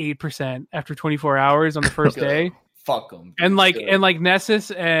 8% after 24 hours on the first Good. day. Fuck them. And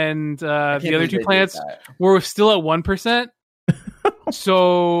Nessus and the other two planets That. were still at 1%.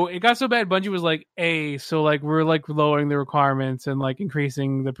 So it got so bad. Bungie was like, we're lowering the requirements and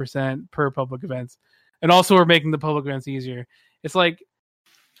increasing the percent per public events, and also we're making the public events easier. It's like,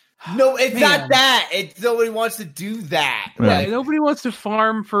 No, it's Man. not that. Nobody wants to do that. Yeah. yeah, nobody wants to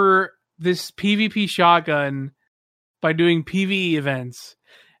farm for this PvP shotgun by doing PvE events.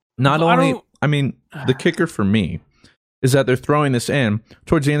 Not I only, don't- I mean, the kicker for me is that they're throwing this in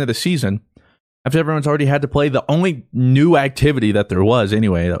towards the end of the season after everyone's already had to play the only new activity that there was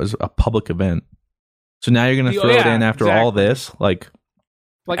anyway. That was a public event. So now you're going to throw it in after all this,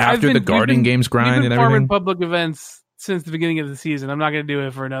 after the Guardian Games grind and farming everything, public events since the beginning of the season. I'm not going to do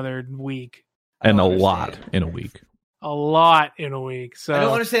it for another week. and a I don't lot understand. in a week. A lot in a week. So I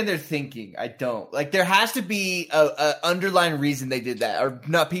don't understand their thinking. I don't. There has to be a underlying reason they did that. Or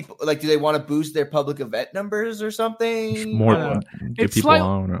not people, do they want to boost their public event numbers or something? More, I don't give It's people, like- I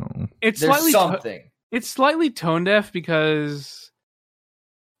don't know. it's There's slightly something. it's slightly tone deaf because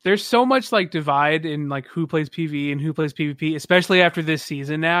there's so much divide in who plays PvE and who plays PvP, especially after this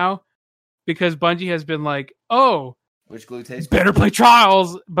season now, because Bungie has been Which glue tastes better play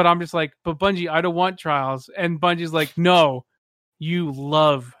Trials, but I'm just but Bungie, I don't want Trials, and Bungie's no, you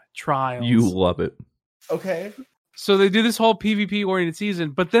love Trials, You love it. okay. so they do this whole PvP oriented season,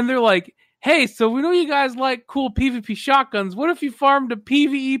 but then they're hey, so we know you guys like cool PvP shotguns. What if you farmed a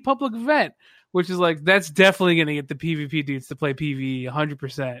PvE public event? Which is that's definitely going to get the PvP dudes to play PvE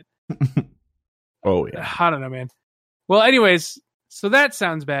 100%. Oh, yeah. I don't know, man. Well, anyways, so that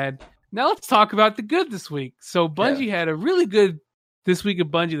sounds bad. Now let's talk about the good this week. So Bungie had a really good this week of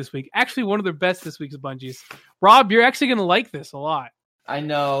Bungie this week. Actually, one of their best this week's of Bungie's. Rob, you're actually going to like this a lot. I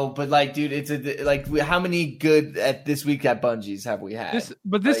know, but dude, it's how many good at this week at Bungie's have we had? This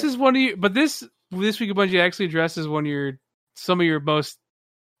Like- is one of your. But this week of Bungie actually addresses some of your most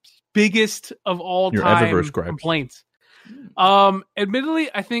biggest of all Your time Eververse gripes. complaints. Admittedly,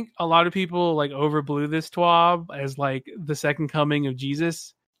 I think a lot of people like overblew this TWAB as like the second coming of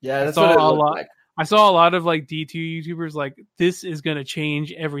Jesus. Yeah, that's what it looked like. I saw a lot of like D2 YouTubers like, this is going to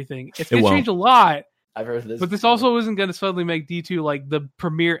change everything. It's going to change a lot. I've heard this. But this also isn't going to suddenly make D2 like the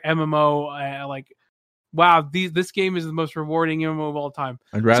premier MMO. Like, wow, this game is the most rewarding MMO of all time.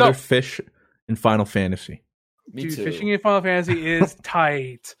 I'd rather fish in Final Fantasy. Me dude, too. Fishing in Final Fantasy is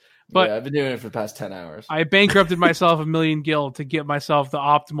tight. But yeah, I've been doing it for the past 10 hours. I bankrupted myself a million gil to get myself the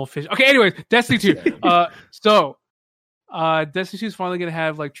optimal fish. Okay, anyways, Destiny 2. Destiny 2 is finally going to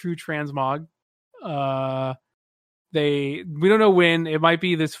have like true transmog. We don't know when. It might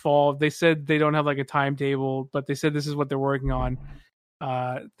be this fall. They said they don't have like a timetable, but they said this is what they're working on.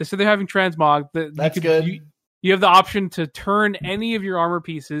 They said they're having transmog. That's good. You have the option to turn any of your armor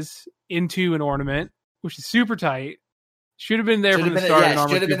pieces into an ornament, which is super tight. Should have been there from the start in Armor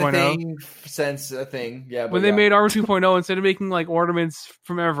 2.0. Should have been a thing since a thing. Yeah, when they made Armor 2.0, instead of making like ornaments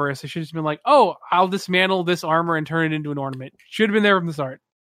from Eververse, they should have just been like, oh, I'll dismantle this armor and turn it into an ornament. Should have been there from the start.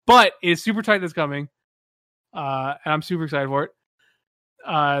 But it's super tight that's coming. And I'm super excited for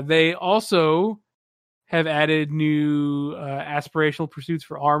it. They also have added new aspirational pursuits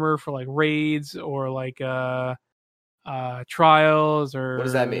for armor for like raids or like trials, or what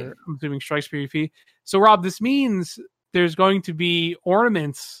does that mean? I'm assuming strikes PvP. So Rob, this means there's going to be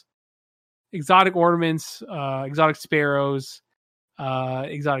ornaments, exotic ornaments, exotic sparrows,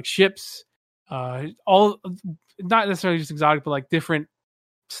 exotic ships, all not necessarily just exotic, but like different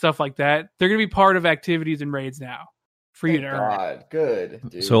stuff like that. They're going to be part of activities and raids now for you to earn. Good.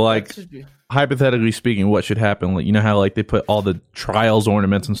 Dude. So like hypothetically speaking, what should happen? Like, you know how like they put all the trials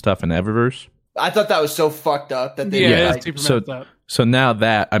ornaments and stuff in Eververse? I thought that was so fucked up that they so now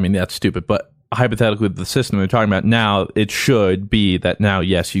that, I mean, that's stupid, but hypothetically the system they're talking about now, it should be that now,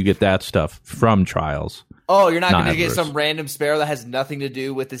 yes, you get that stuff from trials. Oh, you're not going to get some random sparrow that has nothing to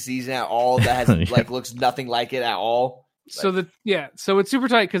do with the season at all, that has like looks nothing like it at all. So so it's super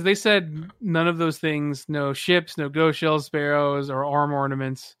tight because they said none of those things, no ships, no ghost shells, sparrows, or arm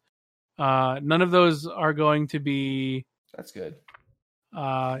ornaments. None of those are going to be. That's good. In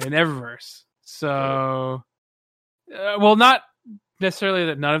Eververse. So, well, not necessarily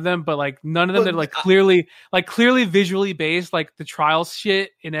that none of them, but like none of them that like clearly visually based, like the trials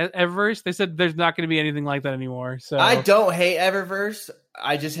shit in Eververse. They said there's not going to be anything like that anymore. So I don't hate Eververse.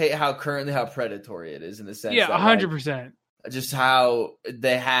 I just hate how predatory it is in the sense. Yeah, 100%. Just how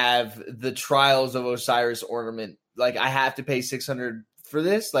they have the Trials of Osiris ornament. Like, I have to pay 600 for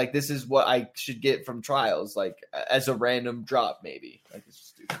this. Like, this is what I should get from Trials. Like, as a random drop, maybe. Like, it's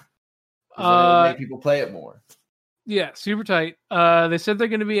stupid. It'll make people play it more. Yeah, super tight. They said they're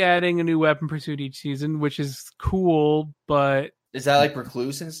going to be adding a new weapon pursuit each season, which is cool. But is that like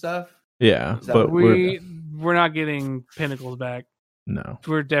Recluse and stuff? Yeah, but we're not getting Pinnacles back. No,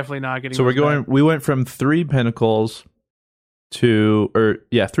 we're definitely not getting. So we're going. Back. We went from 3 Pinnacles to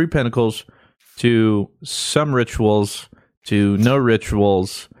 3 Pinnacles to some rituals to no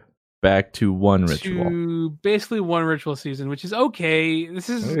rituals, back to 1 ritual. To basically 1 ritual season, which is okay. This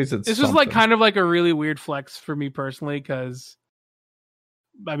was like kind of like a really weird flex for me personally, because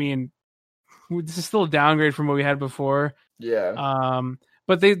I mean, this is still a downgrade from what we had before. Yeah.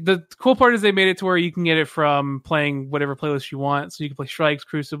 But the cool part is they made it to where you can get it from playing whatever playlist you want. So you can play Strikes,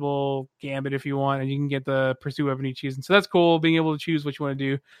 Crucible, Gambit if you want, and you can get the Pursue weapon each season. So that's cool, being able to choose what you want to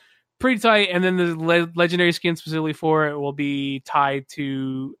do. Pretty tight. And then the legendary skin specifically for it will be tied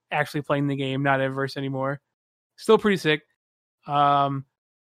to actually playing the game, not Eververse anymore. Still pretty sick. They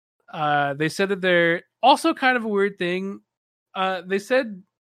said that they're also kind of a weird thing. They said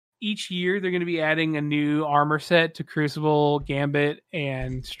each year they're going to be adding a new armor set to Crucible, Gambit,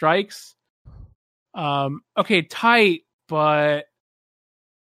 and Strikes. Okay, tight, but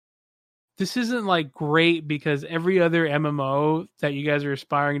this isn't like great because every other MMO that you guys are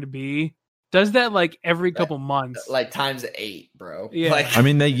aspiring to be does that like every couple months, like times 8, bro. Yeah, like, I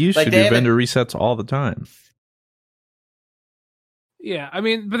mean they used to do vendor resets all the time. Yeah, I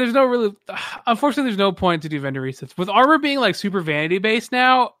mean, but there's no really. Unfortunately, there's no point to do vendor resets with armor being like super vanity based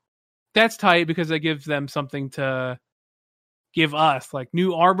now. That's tight because that gives them something to give us, like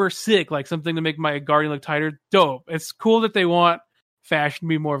new armor, sick, like something to make my Guardian look tighter. Dope. It's cool that they want fashion to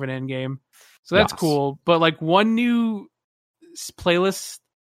be more of an end game, so that's cool. But like 1 new playlist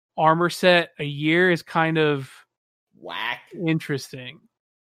armor set a year is kind of whack. Interesting.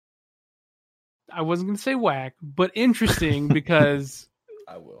 I wasn't going to say whack, but interesting because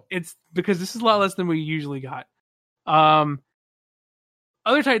I will. It's because this is a lot less than we usually got.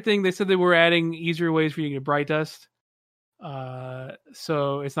 Other tight thing, they said they were adding easier ways for you to get Bright Dust.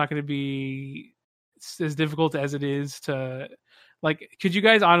 So it's not going to be as difficult as it is to, like, could you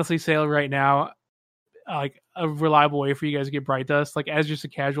guys honestly say right now, like, a reliable way for you guys to get Bright Dust, like, as just a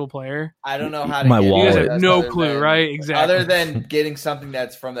casual player? I don't know how to My get wallet. You Bright guys have Dust no other clue, than- right? Exactly. Other than getting something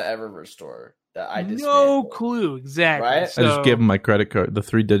that's from the Eververse store that I just no clue, exactly. Right? I just give them my credit card, the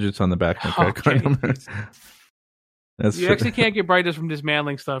 3 digits on the back of my credit card Okay. number. That's You actually can't get Bright Dust from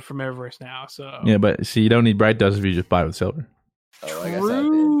dismantling stuff from Eververse now. So Yeah, but see, you don't need Bright Dust if you just buy with silver. Oh, I guess I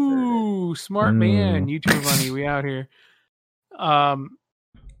did. True. Smart man. YouTube money. We out here.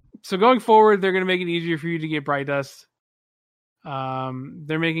 So going forward, they're going to make it easier for you to get Bright Dust.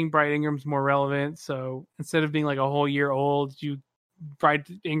 They're making Bright Ingrams more relevant. So instead of being like a whole year old, Bright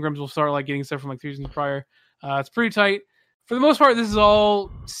Ingrams will start like getting stuff from like 3 seasons prior. It's pretty tight. For the most part, this is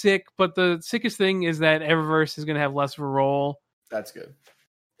all sick, but the sickest thing is that Eververse is going to have less of a role. That's good.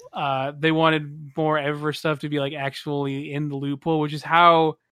 They wanted more Eververse stuff to be like actually in the loot pool, which is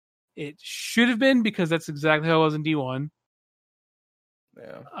how it should have been, because that's exactly how it was in D1.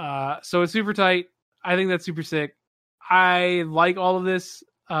 Yeah. So it's super tight. I think that's super sick. I like all of this.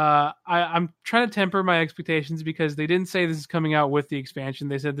 I'm trying to temper my expectations because they didn't say this is coming out with the expansion.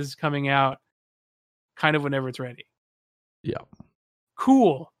 They said this is coming out kind of whenever it's ready. Yeah.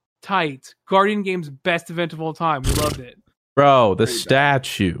 Cool. Tight. Guardian Games best event of all time. We loved it. Bro, the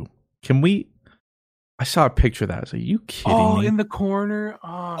statue. Can we... I saw a picture of that. I was like, are you kidding me? In the corner.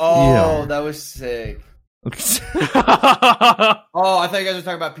 Oh, Oh, that was sick. Oh, I thought you guys were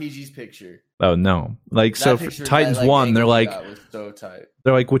talking about PG's picture. Oh, no. Like, That so for picture Titans that, 1, they're angle like... you got was so tight.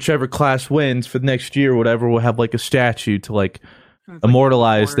 They're like, whichever class wins for the next year or whatever, will have like a statue to like It's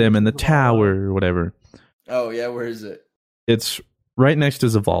immortalize like them in the Zavala. tower or whatever. Oh yeah, where is it? It's right next to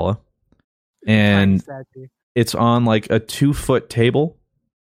Zavala, and Statue. it's on like a 2-foot table,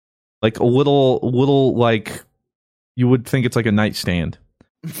 like a little like you would think it's like a nightstand,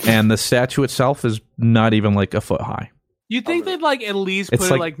 and the statue itself is not even like a foot high. You'd think they'd like at least It's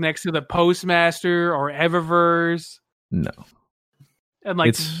put like- it like next to the Postmaster or Eververse, No, and like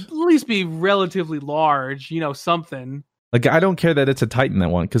It's- at least be relatively large, you know, something. like I don't care that it's a Titan that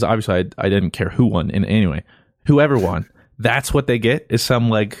won, because obviously I didn't care who won. And anyway, whoever won, that's what they get, is some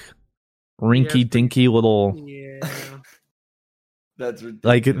like rinky dinky little. Yeah. That's ridiculous.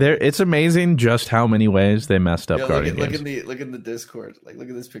 Like it's amazing just how many ways they messed up Yo, Guardian look games. in the Discord. Like, look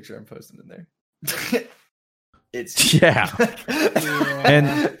at this picture I'm posting in there. It's Yeah.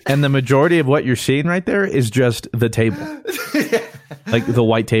 And the majority of what you're seeing right there is just the table, like the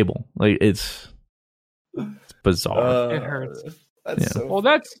white table. Like it's bizarre. It hurts. That's Yeah. so. Well,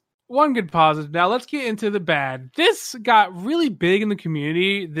 that's one good positive. Now let's get into the bad. This got really big in the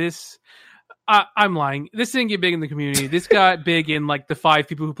community. I'm lying. This didn't get big in the community. This got big in like the 5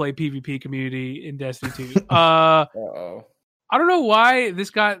 people who play PvP community in Destiny 2. Uh-oh. I don't know why this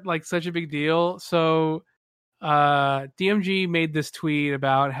got like such a big deal. So DMG made this tweet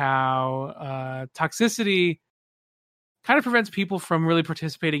about how toxicity kind of prevents people from really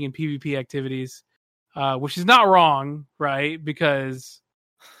participating in PvP activities, which is not wrong, right? Because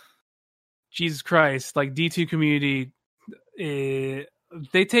Jesus Christ, like D2 community,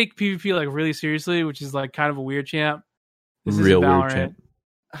 they take PvP like really seriously, which is like kind of a weird champ. This is Real weird Valorant. champ.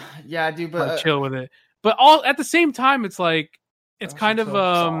 Yeah, dude, Like, but chill with it. But all at the same time, it's like it's kind of so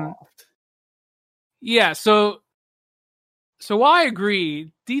soft. yeah. So while I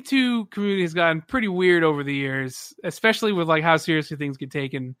agree, D2 community has gotten pretty weird over the years, especially with like how seriously things get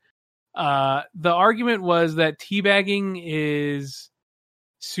taken. The argument was that teabagging is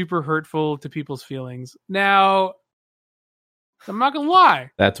super hurtful to people's feelings. Now, I'm not gonna lie.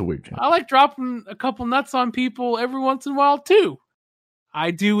 That's a weird champ. I like dropping a couple nuts on people every once in a while too.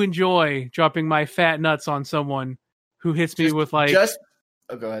 I do enjoy dropping my fat nuts on someone who hits me with like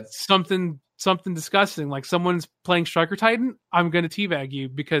oh, go ahead. something disgusting. Like someone's playing Striker Titan, I'm gonna teabag you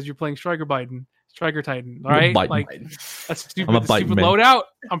because you're playing Striker Titan. All right, biting. like a stupid, I'm a biting stupid man. loadout.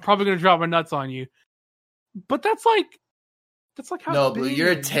 I'm probably gonna drop my nuts on you. But that's like how No, it's Blue, been.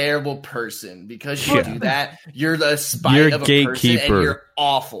 you're a terrible person because you Yeah. do that. You're the spite You're of a gatekeeper. person, and you're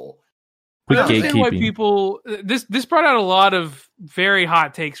awful. I With understand why gatekeeping. people this brought out a lot of very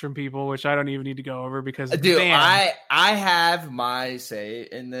hot takes from people, which I don't even need to go over because Dude, man, I have my say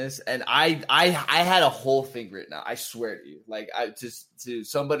in this, and I had a whole thing written out. I swear to you, like I just to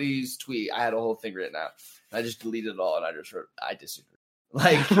somebody's tweet, I had a whole thing written out. I just deleted it all, and I just wrote, I disagree.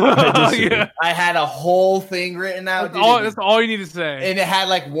 Like yeah. I had a whole thing written out. Dude, That's all you need to say. and it had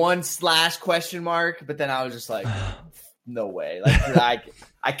like 1/?, but then I was just like, no way, like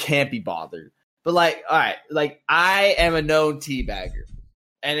I can't be bothered. But like, all right, like I am a known teabagger,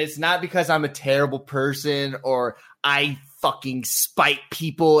 and it's not because I'm a terrible person or I fucking spite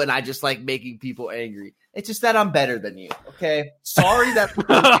people and I just like making people angry. It's just that I'm better than you. Okay. Sorry that.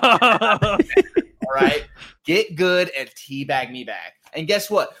 All right. Get good and teabag me back. And guess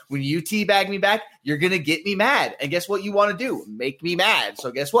what? When you teabag me back, you're going to get me mad. And guess what you want to do? Make me mad.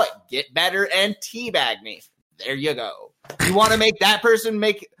 So guess what? Get better and teabag me. There you go. You want to make that person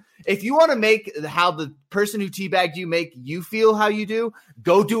make – if you want to make how the person who teabagged you make you feel how you do,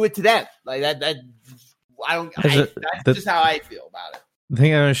 go do it to them. Like that that's just how I feel about it. The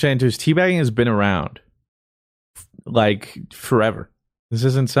thing I understand too is teabagging has been around like forever. This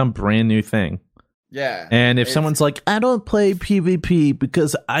isn't some brand new thing. Yeah. And if someone's like, I don't play PvP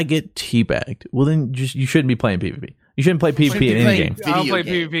because I get teabagged, well, then you shouldn't be playing PvP. You shouldn't play PvP in any game. I don't play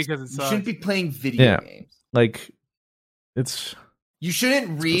PvP because it sucks. You shouldn't be playing video games. Like, it's... You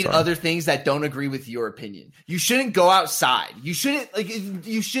shouldn't read other things that don't agree with your opinion. You shouldn't go outside. You shouldn't, like,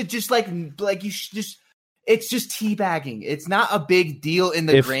 you should just, you should just... It's just teabagging. It's not a big deal in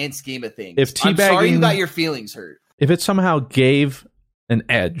the grand scheme of things. If teabagging, I'm sorry you got your feelings hurt. If it somehow gave an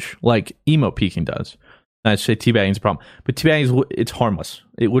edge, like emo peeking does, I'd say teabagging is a problem. But teabagging it's harmless.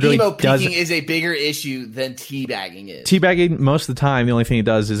 It literally emo peeking is a bigger issue than teabagging is. Teabagging most of the time, the only thing it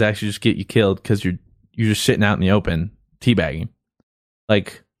does is actually just get you killed because you're just sitting out in the open teabagging.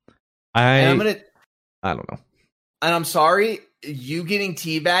 Like I don't know. And I'm sorry, you getting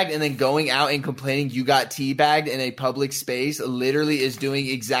teabagged and then going out and complaining you got teabagged in a public space literally is doing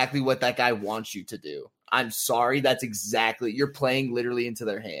exactly what that guy wants you to do. I'm sorry. That's exactly, you're playing literally into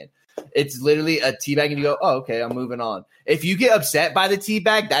their hand. It's literally a teabag and you go, oh, okay, I'm moving on. If you get upset by the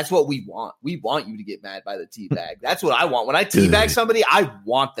teabag, that's what we want. We want you to get mad by the teabag. That's what I want. When I teabag somebody, I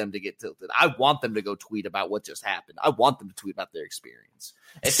want them to get tilted. I want them to go tweet about what just happened. I want them to tweet about their experience.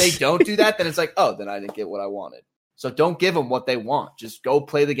 If they don't do that, then it's like, oh, then I didn't get what I wanted. So don't give them what they want. Just go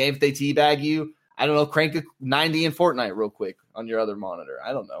play the game. If they teabag you, I don't know, crank a 90 in Fortnite real quick on your other monitor.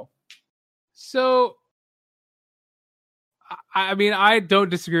 I don't know. So, I mean, I don't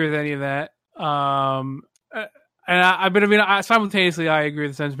disagree with any of that. Simultaneously, I agree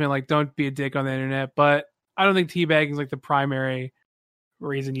with the sentiment, like, don't be a dick on the internet. But I don't think teabagging is like the primary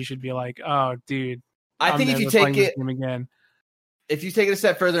reason you should be like, oh, dude. I think if you take it again. If you take it a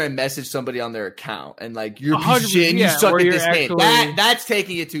step further and message somebody on their account and like you're a piece of shit and you suck at this game, that's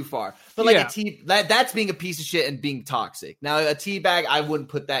taking it too far. But like that's being a piece of shit and being toxic. Now a teabag, I wouldn't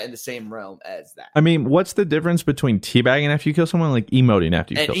put that in the same realm as that. I mean, what's the difference between teabagging after you kill someone, like emoting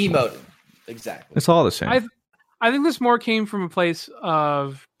after you kill someone? And emoting, exactly. It's all the same. I think this more came from a place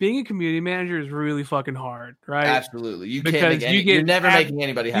of being a community manager is really fucking hard, right? Absolutely, you're never making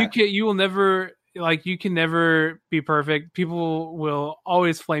anybody happy. You will never. Like, you can never be perfect. People will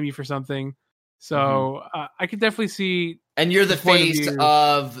always flame you for something. So I could definitely see. And you're the face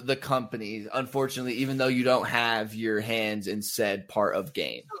of the company, unfortunately, even though you don't have your hands in said part of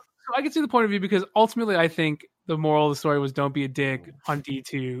game. So I can see the point of view because ultimately I think the moral of the story was don't be a dick on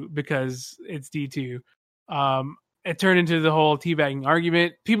D2 because it's D2. It turned into the whole teabagging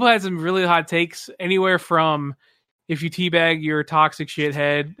argument. People had some really hot takes anywhere from if you teabag your toxic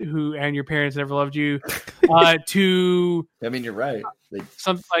shithead and your parents never loved you, to I mean you're right.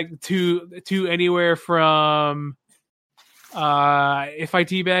 Something like to anywhere from if I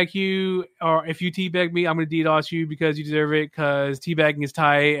teabag you or if you teabag me, I'm gonna DDoS you because you deserve it because teabagging is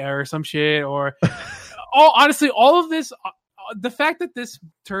tight or some shit or honestly, all of this, the fact that this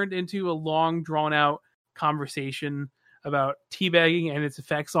turned into a long drawn out conversation about teabagging and its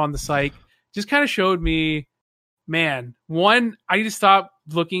effects on the psyche just kind of showed me. Man, one, I need to stop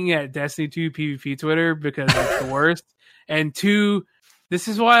looking at Destiny 2 PvP Twitter because it's the worst. And two, this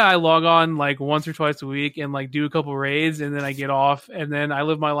is why I log on like once or twice a week and like do a couple raids and then I get off and then I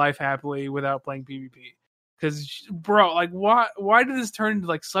live my life happily without playing PvP. Because, bro, like why did this turn into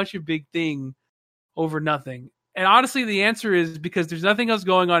like such a big thing over nothing? And honestly, the answer is because there's nothing else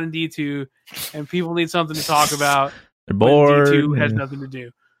going on in D2 and people need something to talk about. They're bored. D2 has nothing to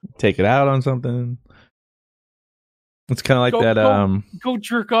do. Take it out on something. It's kind of like Go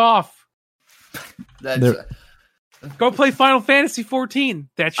jerk off. Go play Final Fantasy 14.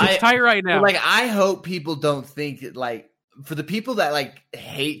 That shit's tight right now. Like, I hope people don't think like for the people that like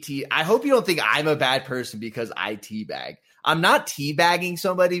hate I hope you don't think I'm a bad person because I teabag. I'm not teabagging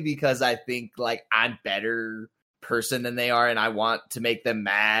somebody because I think like I'm better person than they are and I want to make them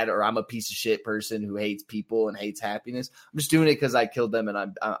mad or I'm a piece of shit person who hates people and hates happiness. I'm just doing it because I killed them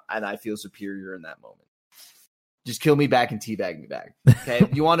and I feel superior in that moment. Just kill me back and teabag me back. Okay.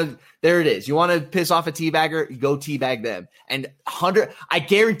 There it is. You want to piss off a teabagger, you go teabag them. And I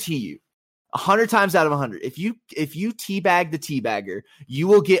guarantee you, 100 times out of 100, if you teabag the teabagger, you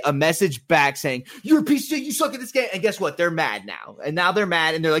will get a message back saying, you're a piece of shit, you suck at this game. And guess what? They're mad now. And now they're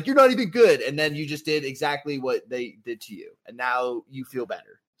mad and they're like, you're not even good. And then you just did exactly what they did to you. And now you feel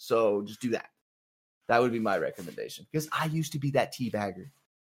better. So just do that. That would be my recommendation. Because I used to be that teabagger.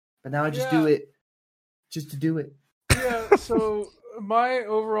 But now I just do it just to do it. Yeah, so my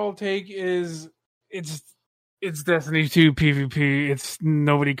overall take is it's Destiny 2 PvP. It's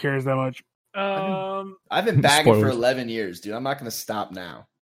nobody cares that much. I've been bagging for 11 years, dude. I'm not going to stop now.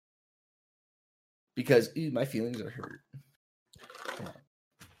 Because my feelings are hurt.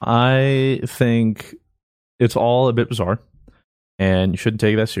 I think it's all a bit bizarre. And you shouldn't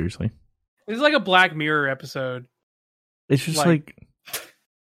take that seriously. It's like a Black Mirror episode. It's just like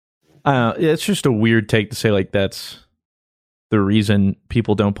it's just a weird take to say like that's the reason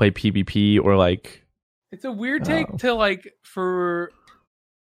people don't play PvP or like. It's a weird take to like for.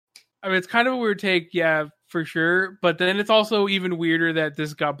 I mean, it's kind of a weird take, yeah, for sure. But then it's also even weirder that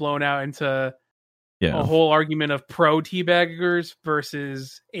this got blown out into a whole argument of pro teabaggers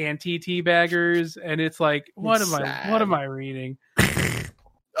versus anti teabaggers, and it's like, what am I reading?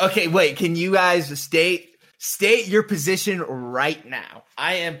 Okay, wait. Can you guys state your position right now?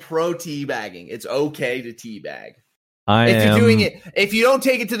 I am pro teabagging. It's okay to teabag. You're doing it, if you don't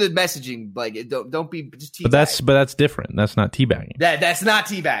take it to the messaging, like don't be just teabag. But that's different. That's not teabagging. That's not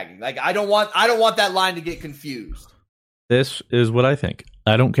teabagging. Like I don't want that line to get confused. This is what I think.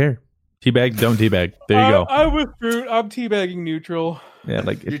 I don't care. Teabag, don't teabag. There you go. I'm with Fruit. I'm teabagging neutral. Yeah,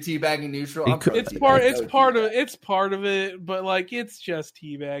 like you're teabagging neutral. It's part of it, but like it's just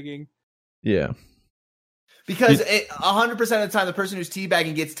teabagging. Yeah. Because 100% of the time, the person who's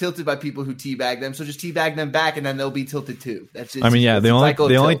teabagging gets tilted by people who teabag them. So just teabag them back, and then they'll be tilted too. That's just,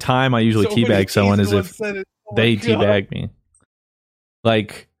 the only time I usually teabag someone is if they teabag me.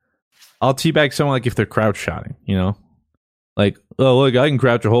 Like, I'll teabag someone like if they're crouch shotting, you know? Like, oh, look, I can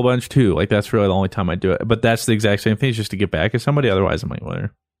crouch a whole bunch too. Like, that's really the only time I do it. But that's the exact same thing, it's just to get back at somebody. Otherwise, I'm like,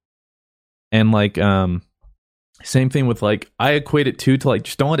 whatever. And like, same thing with like, I equate it to like,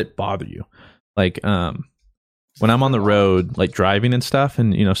 just don't let it bother you. Like, when I'm on the road, like driving and stuff,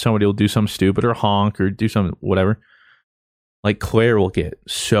 and you know somebody will do something stupid or honk or do something whatever, like Claire will get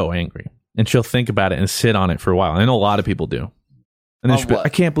so angry and she'll think about it and sit on it for a while. I know a lot of people do, and then she'll be, I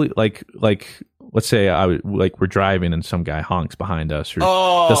can't believe like let's say we're driving and some guy honks behind us or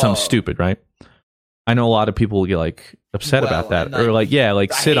does something stupid, right? I know a lot of people will get like upset about that or like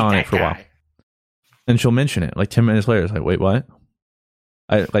sit on it for a while, and she'll mention it like 10 minutes later. It's like, wait, what?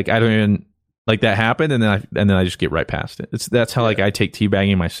 I don't even. Like that happened, and then I just get right past it. That's how like I take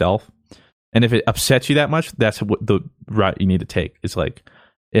teabagging myself. And if it upsets you that much, that's what the route you need to take. It's like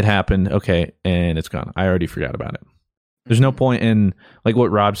it happened, okay, and it's gone. I already forgot about it. There's no point in like what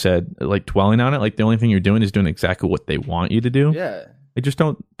Rob said, like dwelling on it. Like the only thing you're doing is doing exactly what they want you to do. Yeah. Like just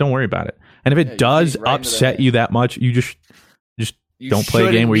don't worry about it. And if it does upset you that much, you just don't play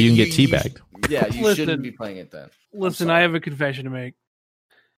a game where you can get teabagged. You shouldn't be playing it then. Listen, I have a confession to make.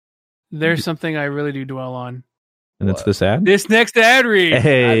 There's something I really do dwell on. And it's this ad? This next ad read.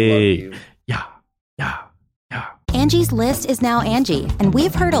 Hey. Yeah. Angie's List is now Angie, and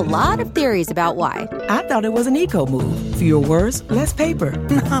we've heard a lot of theories about why. I thought it was an eco move. Fewer words, less paper.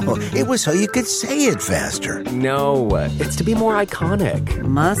 No, it was so you could say it faster. No, it's to be more iconic.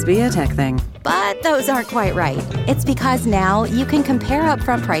 Must be a tech thing. But those aren't quite right. It's because now you can compare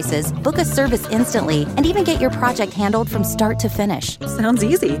upfront prices, book a service instantly, and even get your project handled from start to finish. Sounds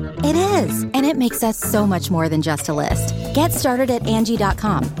easy. It is, and it makes us so much more than just a list. Get started at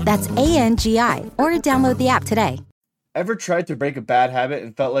Angie.com. That's ANGI, or download the app today. Ever tried to break a bad habit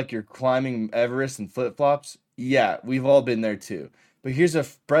and felt like you're climbing Everest in flip-flops? Yeah, we've all been there too. But here's a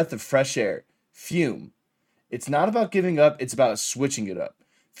breath of fresh air. Fume. It's not about giving up, it's about switching it up.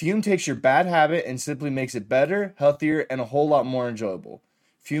 Fume takes your bad habit and simply makes it better, healthier, and a whole lot more enjoyable.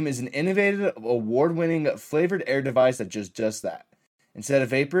 Fume is an innovative, award-winning flavored air device that does just that. Instead of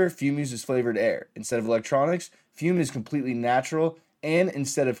vapor, Fume uses flavored air. Instead of electronics, Fume is completely natural. And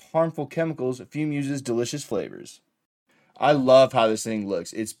instead of harmful chemicals, Fume uses delicious flavors. I love how this thing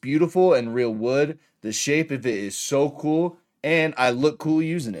looks. It's beautiful and real wood. The shape of it is so cool, and I look cool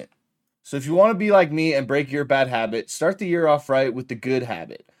using it. So if you want to be like me and break your bad habit, start the year off right with the good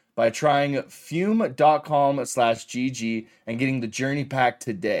habit by trying fume.com/GG and getting the journey pack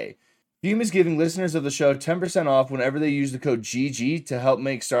today. Fume is giving listeners of the show 10% off whenever they use the code GG to help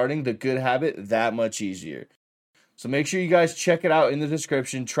make starting the good habit that much easier. So make sure you guys check it out in the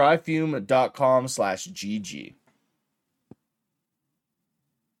description. Try fume.com/GG.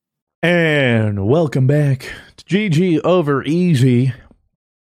 And welcome back to GG Over Easy.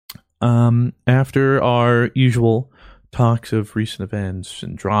 after our usual talks of recent events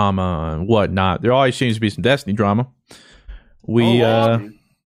and drama and whatnot, there always seems to be some Destiny drama. We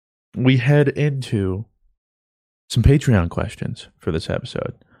head into some Patreon questions for this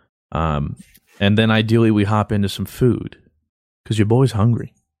episode. And then ideally we hop into some food because your boy's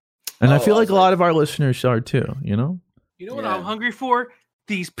hungry. And I feel like a lot of our listeners are too, you know? You know what I'm hungry for?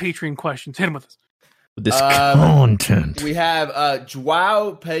 These Patreon questions. Hit them with us. This content. We have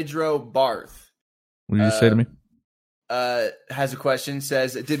Joao Pedro Barth. What did you say to me? Has a question.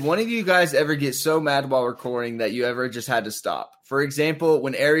 Says, did one of you guys ever get so mad while recording that you ever just had to stop? For example,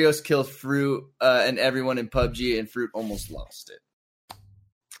 when Arios killed Fruit and everyone in PUBG and Fruit almost lost it.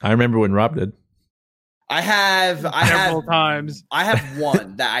 I remember when Rob did. I have times. I have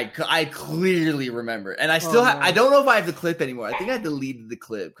one that I clearly remember, and I still I don't know if I have the clip anymore. I think I deleted the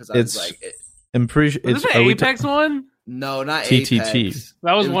clip because I was like, I'm pretty sure it's the Apex one. No, not TTT. Apex.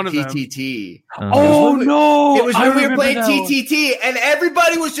 That was one of them. TTT. Oh no! It was when we were playing TTT, and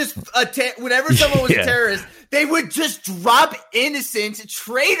everybody was just whenever someone was a terrorist, they would just drop innocent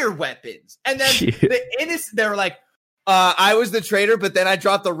traitor weapons, and then the innocent they were like, I was the traitor, but then I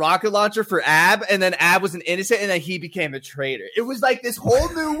dropped the rocket launcher for Ab, and then Ab was an innocent, and then he became a traitor. It was like this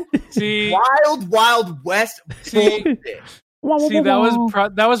whole new wild west bullshit. See,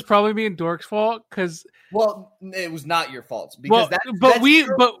 that was probably me and Dork's fault because. Well, it was not your fault because we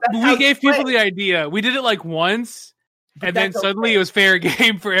gave people the idea. We did it like once, and then suddenly it was fair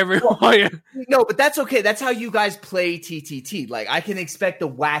game for everyone. Well, no, but that's okay. That's how you guys play TTT. Like I can expect the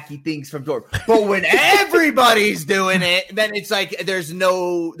wacky things from Dork, but when everybody's doing it, then it's like there's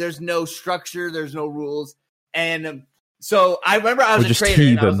no structure, there's no rules, and so I remember I was a traitor,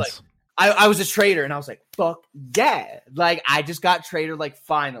 and I was like. I was a traitor, and I was like, fuck yeah. Like, I just got traitor, like,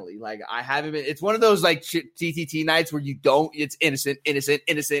 finally. Like, I haven't been – it's one of those, like, TTT nights where you don't – it's innocent. And it's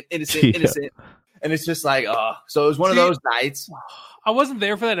just like, oh. So it was one of those nights. I wasn't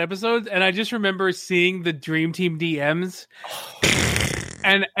there for that episode, and I just remember seeing the Dream Team DMs.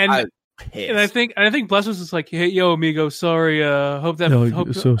 And I think Bless was just like, hey, yo, amigo, sorry. I hope I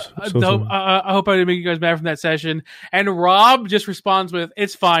didn't make you guys mad from that session. And Rob just responds with,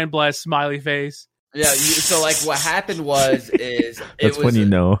 "It's fine, Bless." Smiley face. Yeah. So like, what happened was that's when you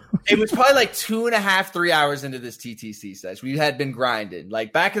know. It was probably like 2.5, 3 hours into this TTC session. We had been grinding.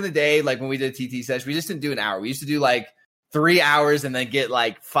 Like back in the day, like when we did TT session, we just didn't do an hour. We used to do like 3 hours and then get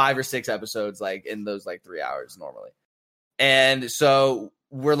like 5 or 6 episodes like in those like 3 hours normally. And so.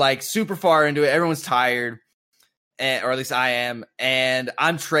 We're like super far into it. Everyone's tired, or at least I am. And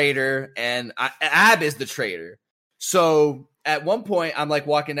I'm traitor, and Ab is the traitor. So at one point, I'm like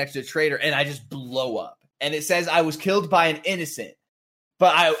walking next to a traitor, and I just blow up. And it says I was killed by an innocent,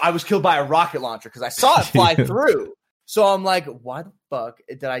 but I was killed by a rocket launcher because I saw it fly through. So I'm like, why the fuck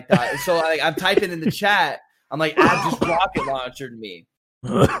did I die? So I'm typing in the chat. I'm like, Ab just rocket launched me.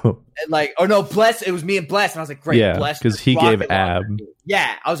 And like, oh no, Bless, it was me and Bless, and I was like, great, yeah, Bless, because he gave Ab.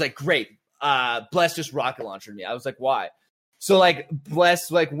 Yeah, I was like, great, Bless just rocket launched me. I was like, why? So like, Bless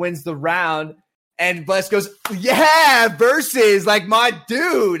like wins the round, and Bless goes, yeah, versus like my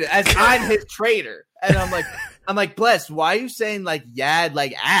dude, as I'm his traitor, and I'm like, Bless, why are you saying like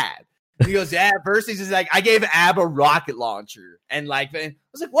like Ab? And he goes, yeah, versus is like I gave Ab a rocket launcher, and like, I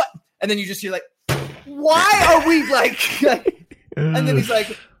was like, what? And then you just hear like, why are we like and then he's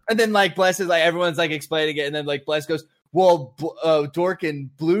like, and then like Bless is like, everyone's like explaining it, and then like Bless goes, well, Dork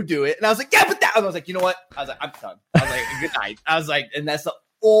and Blue do it, and I was like, yeah, but that. I was like, you know what? I was like, I'm done. I was like, good night. I was like, and that's the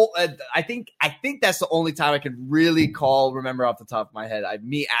I think that's the only time I can really remember off the top of my head.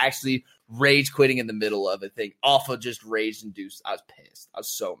 Me actually rage quitting in the middle of a thing, off of just rage induced. I was pissed. I was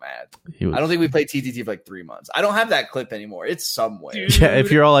so mad. I don't think we played TTT for like 3 months. I don't have that clip anymore. It's somewhere. Dude, yeah, if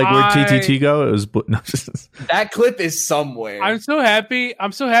you're all like, where'd TTT go? It was that clip is somewhere. I'm so happy.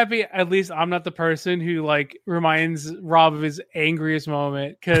 At least I'm not the person who like reminds Rob of his angriest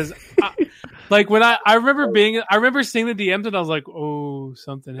moment, because like when I remember seeing the DMs and I was like, oh,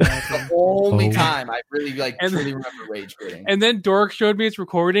 something happened. The only time I really truly remember rage quitting. And then Dork showed me its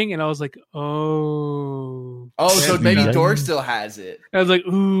recording, and I was like, oh, so maybe Dork still has it. I was like,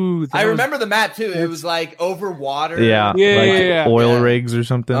 ooh. I remember the map too. It was like over water. Yeah, oil rigs or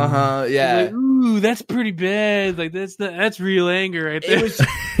something. Yeah. Like, ooh, that's pretty bad. Like that's real anger right there. It was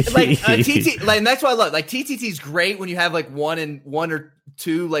like TT. Like, and that's what I love. Like TTT is great when you have like one or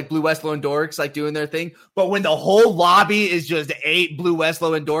two like Blue Westlow and Dorks like doing their thing, but when the whole lobby is just 8 Blue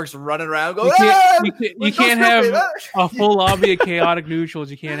Westlow and Dorks running around, you can't have a full lobby of chaotic neutrals.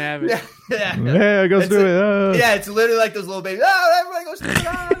 You can't have it. Yeah, go do it. Yeah, it's literally like those little babies. Everybody goes do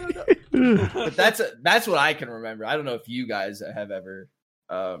it. But that's what I can remember. I don't know if you guys have ever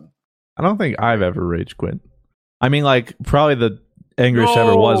I don't think I've ever rage quit. I mean, like, probably the angriest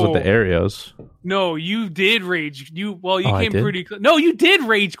ever was with the Arios. No, you did rage. You came did? pretty. No, you did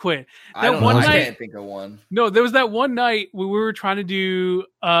rage quit. I can't think of one. No, there was that one night when we were trying to do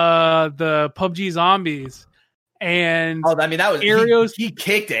the PUBG Zombies, and that was Arios. He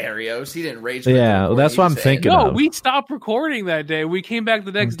kicked Arios. He didn't rage quit. Yeah, well, that's what I'm thinking. No, we stopped recording that day. We came back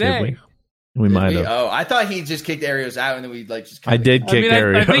the next day. We might have. Oh, I thought he just kicked Arios out, and then we like just. I did kick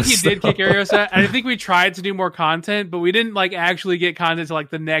Arios. I think he did kick Arios out. I think we tried to do more content, but we didn't like actually get content until like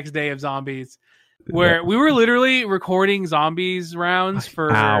the next day of Zombies, where we were literally recording Zombies rounds for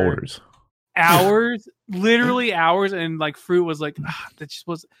hours, literally hours, and like Fruit was like, that just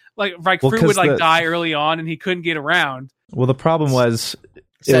was like Fruit would like die early on, and he couldn't get around. Well, the problem was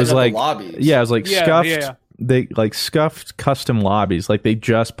it was like lobbies. Yeah, it was like scuffed. Yeah. They like scuffed custom lobbies. Like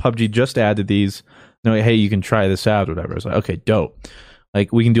PUBG just added these. Hey, you can try this out or whatever. I was like, okay, dope.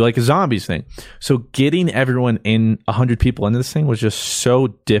 Like we can do like a zombies thing. So getting everyone in 100 people into this thing was just so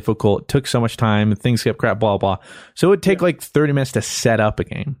difficult. It took so much time. Things kept crap, blah, blah. So it would take like 30 minutes to set up a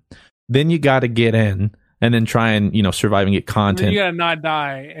game. Then you got to get in and then try and, survive and get content. And you got to not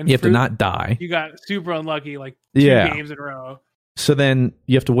die. And you have to not die. You got super unlucky like 2 games in a row. So then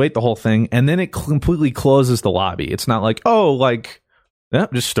you have to wait the whole thing, and then it completely closes the lobby. It's not like,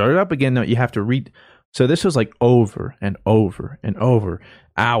 just start it up again. No, you have to read. So this was like over and over and over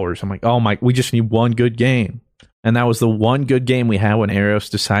hours. I'm like, oh my, we just need one good game. And that was the one good game we had when Arios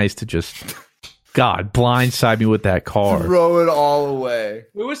decides to just, blindside me with that car. Throw it all away.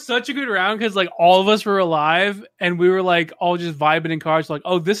 It was such a good round because like all of us were alive and we were like all just vibing in cars like,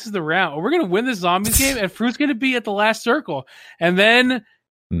 oh, this is the round. Oh, we're going to win this zombies game and Fruit's going to be at the last circle. And then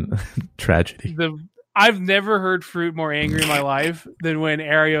tragedy. I've never heard Fruit more angry in my life than when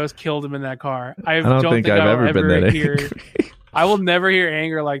Arios killed him in that car. I don't think I've ever been that angry. I will never hear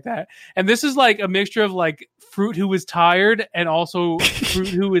anger like that. And this is like a mixture of like Fruit who was tired and also Fruit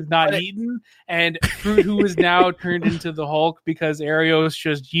who is not eaten and Fruit who is now turned into the Hulk because Arios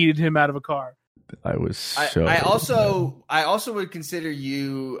just yeeted him out of a car. I was so. I also would consider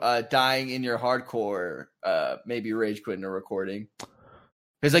you dying in your hardcore, maybe rage quitting a recording.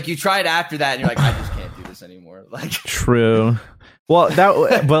 Because like you tried after that and you're like, I just can't do this anymore. Like true. Well,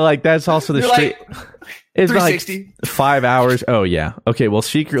 but like that's also the street. Like, it's like 5 hours. Oh yeah. Okay. Well,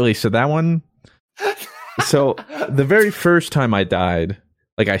 secretly, so that one. So the very first time I died,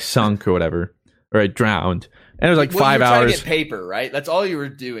 like I sunk or whatever, or I drowned, and it was like 5 hours. Trying to get paper, right? That's all you were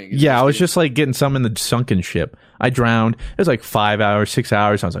doing. Yeah, I was just like getting some in the sunken ship. I drowned. It was like 5 hours, 6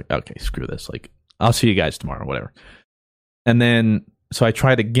 hours. I was like, okay, screw this. Like, I'll see you guys tomorrow, whatever. And then, so I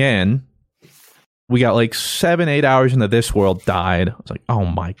tried again. We got like 7-8 hours into this world, died. I was like, oh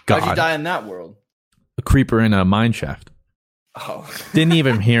my God. How'd you die in that world? A creeper in a mine shaft. Oh. Didn't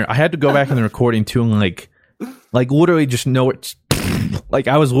even hear. I had to go back in the recording too and like literally just know it. Like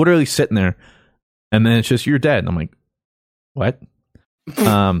I was literally sitting there and then it's just, you're dead. And I'm like, what?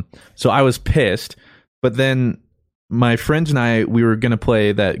 So I was pissed, but then my friends and I, we were going to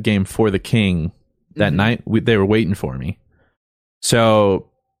play that game For the King that night. They were waiting for me. So,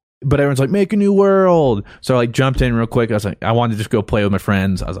 but everyone's like, make a new world. So I like jumped in real quick. I was like, I wanted to just go play with my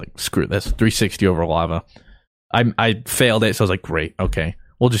friends. I was like, screw this, 360 over lava. I failed it, so I was like, great, okay.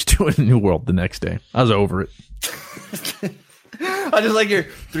 We'll just do it in a new world the next day. I was over it. I just like your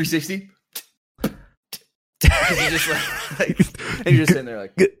 360. You're just like, and you're just sitting there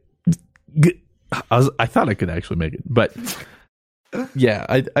like. I thought I could actually make it, but yeah,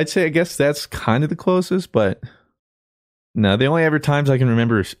 I'd say I guess that's kind of the closest. But no, the only ever times I can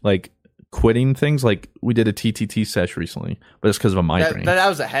remember like quitting things, like we did a TTT sesh recently, but it's because of a migraine. That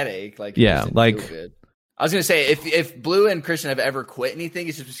was a headache. Like yeah, like. Good. I was gonna say if Blue and Christian have ever quit anything,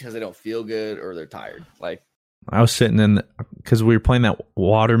 it's just because they don't feel good or they're tired. Like I was sitting in because we were playing that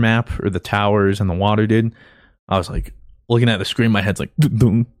water map or the towers and the water, dude. I was like looking at the screen, my head's like, dum,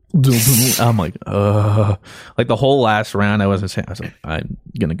 dum, dum. I'm like the whole last round. I wasn't saying. I was like, I'm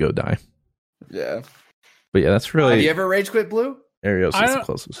gonna go die. Yeah, but yeah, that's really. Have you ever rage quit, Blue? Arios is the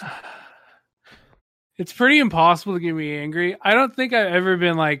closest. It's pretty impossible to get me angry. I don't think I've ever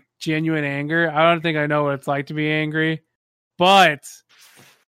been like genuine anger. I don't think I know what it's like to be angry, but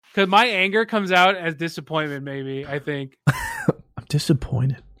because my anger comes out as disappointment, maybe I think. I'm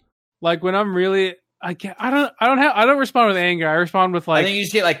disappointed. Like when I'm really, I don't respond with anger. I respond with like. I think you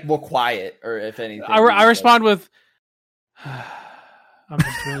just get like more quiet, or if anything. I respond with. I'm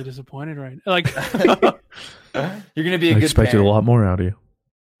just really disappointed right now. Like you're gonna be a I good expected parent. a lot more out of you.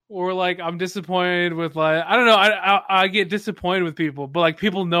 Or like I'm disappointed with like I don't know I get disappointed with people, but like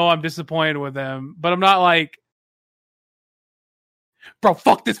people know I'm disappointed with them, but I'm not like bro,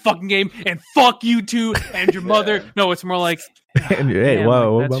 fuck this fucking game and fuck you too and your mother. No, it's more like, And, hey, damn,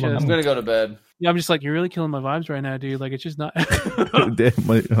 whoa, like, that's whoa, just- I'm gonna go to bed. yeah, I'm just like, you're really killing my vibes right now, dude. Like, it's just not. Damn,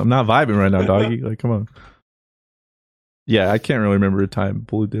 like, I'm not vibing right now, doggy. Like, come on. Yeah, I can't really remember a time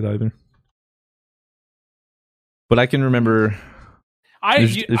Bully did either. But I can remember.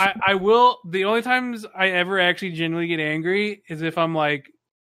 I will. The only times I ever actually genuinely get angry is if I'm like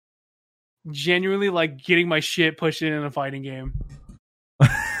genuinely like getting my shit pushed in a fighting game.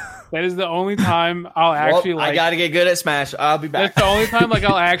 That is the only time I'll actually I gotta get good at Smash. I'll be back. That's the only time like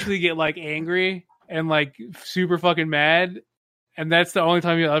I'll actually get like angry and like super fucking mad. And that's the only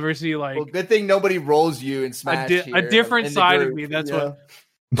time you'll ever see like Well, good thing nobody rolls you in Smash. a different in the side of group, me. That's you know? what.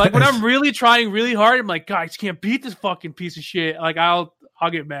 Like when I'm really trying really hard, I'm like, guys, can't beat this fucking piece of shit. Like I'll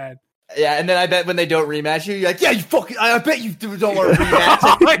get mad. Yeah, and then I bet when they don't rematch you, you're like, yeah, you fucking. I bet you don't want to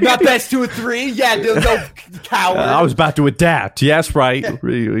rematch. Like, not best 2 or 3. Yeah, no coward. I was about to adapt. Yes, right.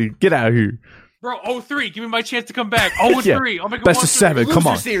 Get out of here. Bro, 0-3. Give me my chance to come back. 0-3. Yeah. I'll make it Best of 7. Come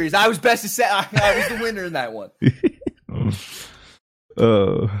on. Series. I was best of 7. I was the winner in that one.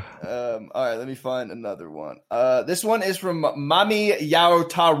 All right, let me find another one. This one is from Mami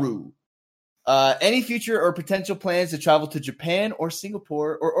Yaotaru. Any future or potential plans to travel to Japan or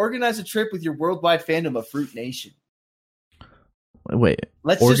Singapore or organize a trip with your worldwide fandom of Fruit Nation? Wait.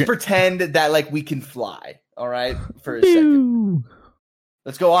 Let's just pretend that like we can fly. All right, for a second.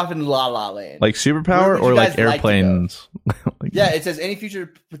 Let's go off in La La Land. Like superpower or like airplanes? Yeah, it says any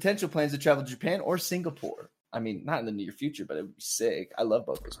future potential plans to travel to Japan or Singapore. I mean, not in the near future, but it would be sick. I love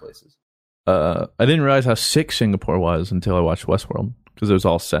both those places. I didn't realize how sick Singapore was until I watched Westworld because it was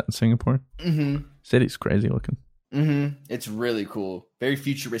all set in Singapore. Mm-hmm. City's crazy looking. Mm-hmm. It's really cool. Very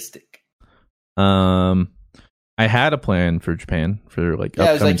futuristic. I had a plan for Japan for like it was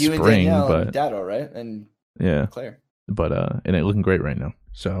upcoming like you spring, and Danielle but and Dado, right? And yeah, Claire. But and it's looking great right now.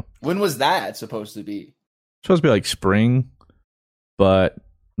 So when was that supposed to be? It's supposed to be like spring, but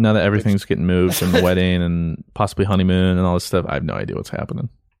now that everything's getting moved and the wedding and possibly honeymoon and all this stuff, I have no idea what's happening.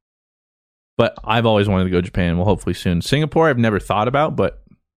 But I've always wanted to go to Japan. Well, hopefully soon. Singapore, I've never thought about, but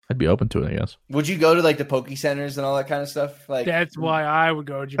I'd be open to it, I guess. Would you go to like the Poke Centers and all that kind of stuff? Like that's why I would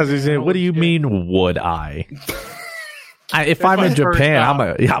go to Japan. As he said, what do you mean? Would I? If I'm in Japan, I'm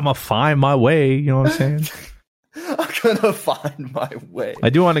gonna find my way. You know what I'm saying? I'm gonna find my way.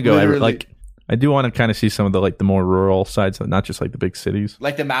 I do want to go. I do want to kind of see some of the like the more rural sides, not just like the big cities,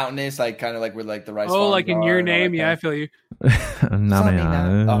 like the mountainous, like kind of like where like the rice. Oh, like in Your Name, yeah, I feel you.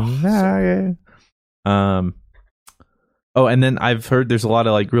 Oh, and then I've heard there's a lot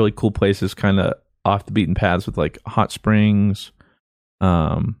of like really cool places, kind of off the beaten paths with like hot springs,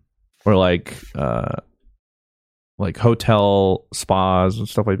 or like hotel spas and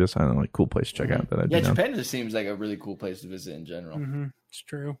stuff like this. I don't know, like cool place to check out. That Japan just seems like a really cool place to visit in general. Mm-hmm. It's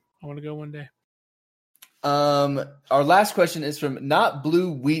true. I want to go one day. Our last question is from Not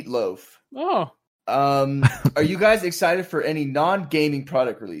Blue Wheatloaf. Oh. Are you guys excited for any non-gaming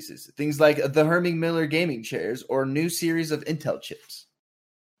product releases? Things like the Herman Miller gaming chairs or new series of Intel chips?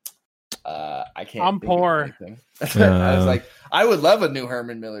 I can't. I'm poor. I was like, I would love a new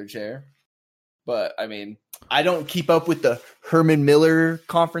Herman Miller chair, but I mean, I don't keep up with the Herman Miller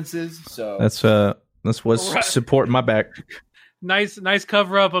conferences, so that's what's supporting my back. Nice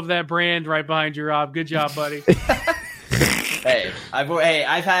cover up of that brand right behind you, Rob. Good job, buddy. Hey, I've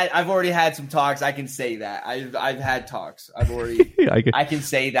already had some talks. I can say that. I've had talks. I can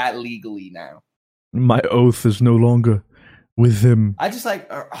say that legally now. My oath is no longer with them. I just like,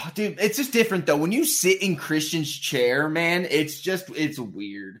 dude, it's just different though. When you sit in Christian's chair, man, it's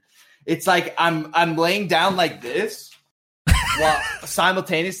weird. It's like I'm laying down like this while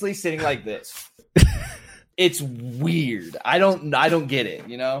simultaneously sitting like this. It's weird. I don't get it,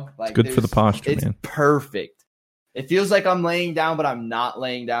 you know? Like, it's good for the posture, it's man. Perfect. It feels like I'm laying down, but I'm not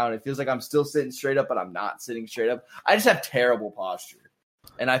laying down. It feels like I'm still sitting straight up, but I'm not sitting straight up. I just have terrible posture.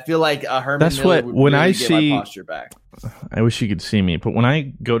 And I feel like Herman Miller would really get my posture back. I wish you could see me, but when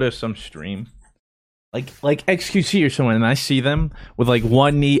I go to some stream, like XQC or someone, and I see them with like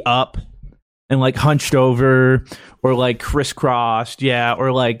one knee up and like hunched over or like crisscrossed,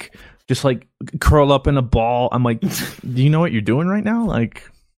 or like just like curl up in a ball. I'm like, do you know what you're doing right now? Like,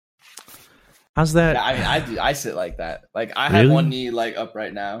 how's that? Yeah, I mean, I sit like that. Like I have one knee like up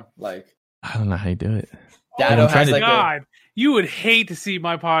right now. Like I don't know how you do it. Dado has like God, you would hate to see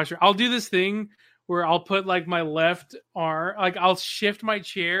my posture. I'll do this thing where I'll put like my left arm, like I'll shift my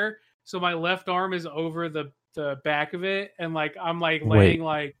chair so my left arm is over the back of it, and like I'm like laying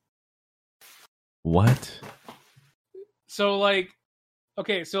like what? So like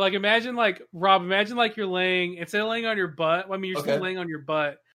Okay, so like imagine like Rob, imagine like you're laying instead of laying on your butt. I mean, you're still laying on your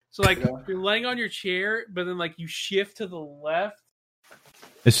butt. So like you're laying on your chair, but then like you shift to the left.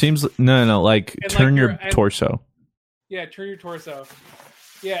 It seems no, like and, turn like, your torso. Yeah, turn your torso.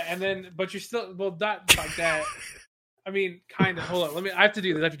 Yeah, and then but you're still not like that. I mean, kind of. Hold on, I have to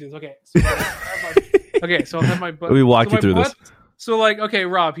do this. Okay. So I'll have my butt. We walk you through this. So like, okay,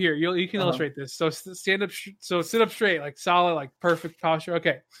 Rob, here you can illustrate this. So stand up, so sit up straight, like solid, like perfect posture.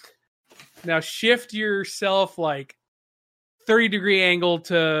 Okay, now shift yourself like 30-degree angle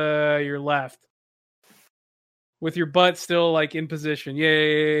to your left, with your butt still like in position.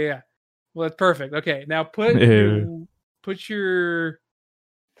 Yeah. Well, that's perfect. Okay, now put your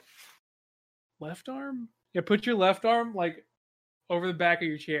left arm. Yeah, put your left arm like over the back of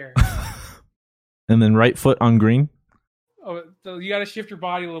your chair, and then right foot on green. Oh, so you got to shift your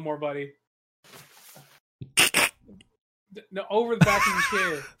body a little more, buddy. No, over the back of your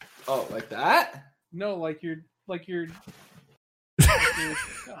chair. Oh, like that? No, like you're. I'm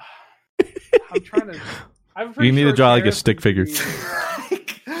trying to. You need to draw like a stick figure. Dude,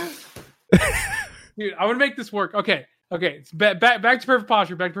 I'm gonna make this work. Okay. It's back to perfect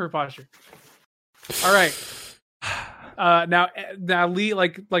posture. All right. Now, Lee,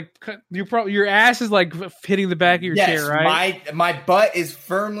 like your ass is like hitting the back of your chair, right? My butt is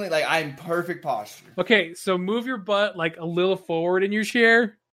firmly like I'm perfect posture. Okay, so move your butt like a little forward in your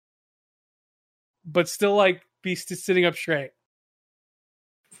chair, but still like be sitting up straight.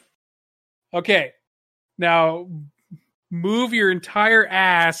 Okay, now move your entire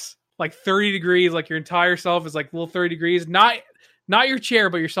ass like 30 degrees, like your entire self is like little 30 degrees, not your chair,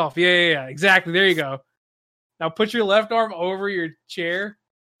 but yourself. Yeah, exactly. There you go. Now put your left arm over your chair.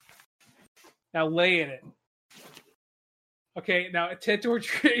 Now lay in it. Okay, now head towards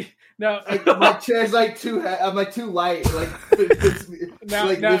now. My chair's like I'm like too light. Like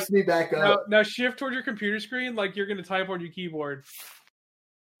lifts me back up. Now shift towards your computer screen like you're gonna type on your keyboard.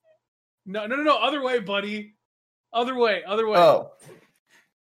 No. Other way, buddy. Other way. Oh.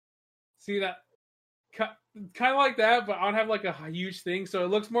 See that? Kind of like that, but I don't have like a huge thing, so it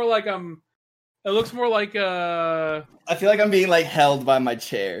looks more like I feel like I'm being like held by my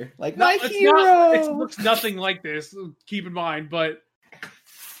chair. Like my hero. It looks nothing like this. Keep in mind, but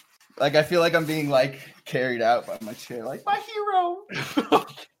like I feel like I'm being like carried out by my chair. Like my hero.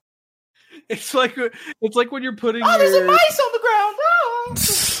 It's like when you're putting. There's a mice on the ground. Oh.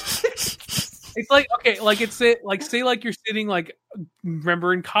 It's like okay, like say like you're sitting like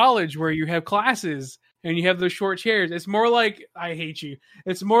remember in college where you have classes and you have those short chairs. It's more like I hate you.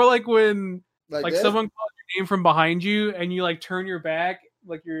 It's more like when. Like someone calls your name from behind you, and you like turn your back,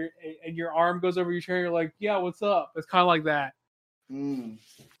 like your arm goes over your chair. You're like, "Yeah, what's up?" It's kind of like that. Yeah,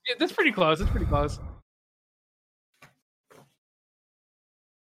 that's pretty close.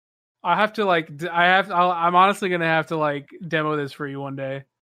 I'm honestly gonna have to like demo this for you one day.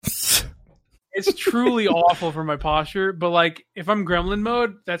 It's truly awful for my posture, but like if I'm gremlin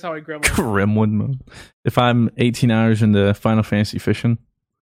mode, that's how I gremlin. Gremlin mode. If I'm 18 hours into Final Fantasy fishing.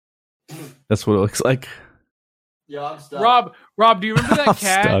 That's what it looks like. Yeah, I'm stuck. Rob, do you remember that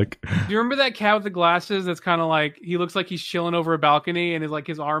cat? Stuck. Do you remember that cat with the glasses? That's kind of like he looks like he's chilling over a balcony, and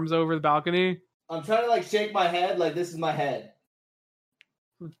his arms over the balcony. I'm trying to like shake my head, like this is my head.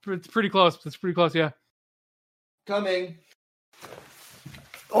 It's pretty close. Yeah. Coming.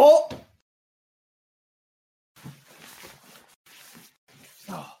 Oh.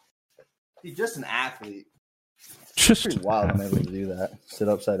 He's just an athlete. Just pretty wild. I'm able to do that. Sit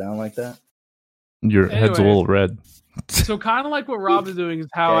upside down like that. Your head's a little red. So kind of like what Rob is doing is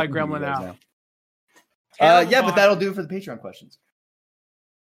how I gremlin out. Yeah, but that'll do it for the Patreon questions.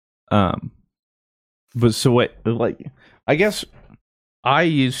 But so wait, like, I guess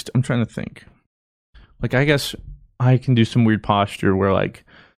I'm trying to think. Like, I guess I can do some weird posture where, like,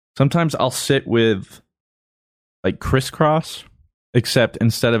 sometimes I'll sit with, like, crisscross, except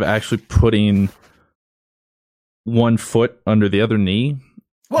instead of actually putting one foot under the other knee,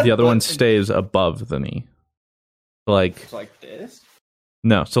 the other one stays above the knee. Like this?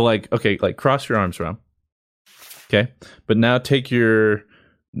 No, so like, okay, like cross your arms around. Okay, but now take your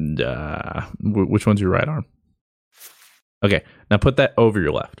which one's your right arm? Okay, now put that over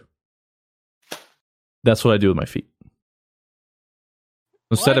your left. That's what I do with my feet.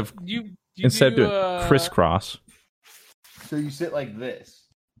 Instead of doing crisscross. So you sit like this.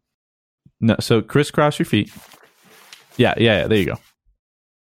 No, so crisscross your feet. Yeah, there you go.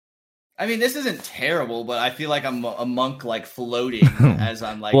 I mean, this isn't terrible, but I feel like I'm a monk, like floating as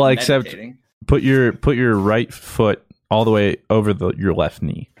I'm like meditating. Except put your right foot all the way over your left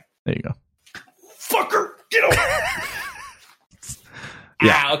knee. There you go. Fucker, get over.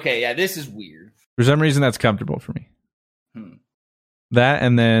 Yeah. Okay. Yeah. This is weird. For some reason, that's comfortable for me. That,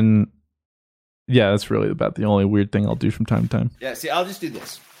 and then, yeah, that's really about the only weird thing I'll do from time to time. Yeah. See, I'll just do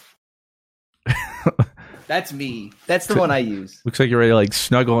this. That's me. That's the one I use. Looks like you're ready to like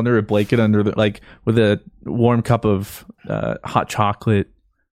snuggle under a blanket with a warm cup of hot chocolate.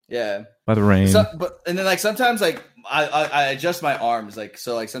 Yeah. By the rain. And then like sometimes like I adjust my arms like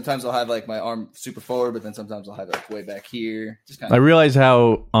sometimes I'll have like my arm super forward, but then sometimes I'll have it like way back here. Just kind of. I realize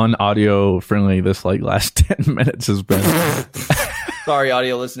how un-audio friendly this like last 10 minutes has been. Sorry,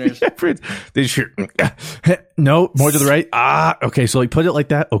 audio listeners. They sure. No, more to the right. Okay. So like put it like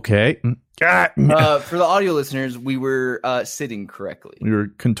that. Okay. For the audio listeners, we were sitting correctly. We were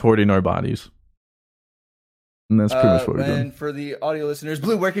contorting our bodies. And that's pretty much what we're doing. And for the audio listeners,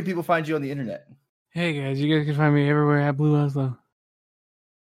 Blue, where can people find you on the internet? Hey guys, you guys can find me everywhere at Blue Oslo.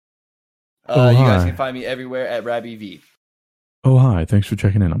 You guys can find me everywhere at Rabby V. Oh, hi. Thanks for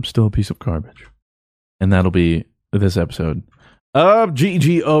checking in. I'm still a piece of garbage. And that'll be this episode of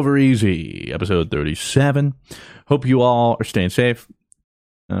GG Over Easy, episode 37. Hope you all are staying safe.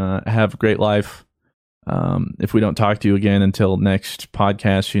 Have a great life. If we don't talk to you again until next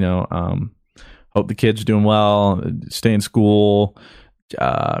podcast, hope the kids are doing well. Stay in school.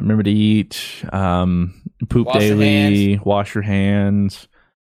 Remember to eat. Poop daily. Wash your hands.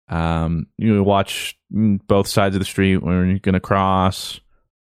 Watch both sides of the street when you're going to cross.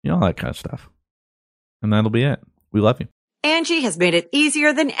 All that kind of stuff. And that'll be it. We love you. Angie has made it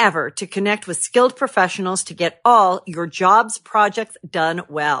easier than ever to connect with skilled professionals to get all your jobs projects done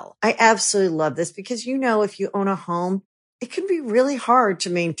well. I absolutely love this because, if you own a home, it can be really hard to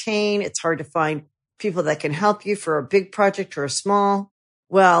maintain. It's hard to find people that can help you for a big project or a small.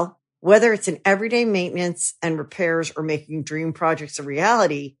 Well, whether it's in everyday maintenance and repairs or making dream projects a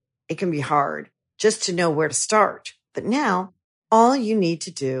reality, it can be hard just to know where to start. But now all you need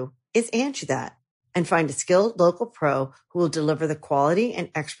to do is Angie that and find a skilled local pro who will deliver the quality and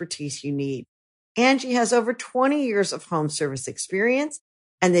expertise you need. Angie has over 20 years of home service experience,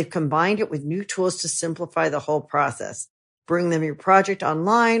 and they've combined it with new tools to simplify the whole process. Bring them your project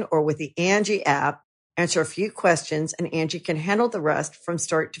online or with the Angie app, answer a few questions, and Angie can handle the rest from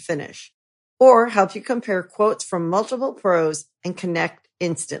start to finish. Or help you compare quotes from multiple pros and connect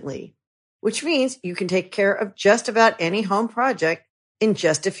instantly, which means you can take care of just about any home project in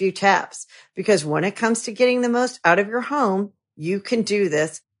just a few taps. Because when it comes to getting the most out of your home, you can do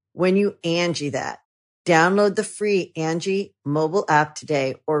this when you Angie that. Download the free Angie mobile app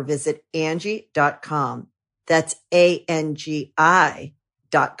today or visit Angie.com. That's ANGI.com.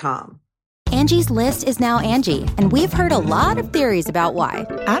 Angie's List is now Angie, and we've heard a lot of theories about why.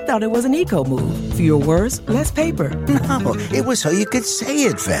 I thought it was an eco move. Fewer words, less paper. No, it was so you could say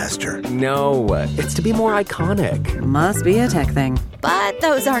it faster. No, it's to be more iconic. Must be a tech thing. But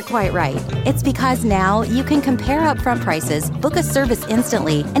those aren't quite right. It's because now you can compare upfront prices, book a service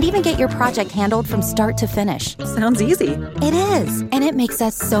instantly, and even get your project handled from start to finish. Sounds easy. It is, and it makes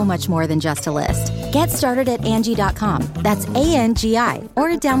us so much more than just a list. Get started at Angie.com. That's ANGI, or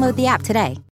download the app today.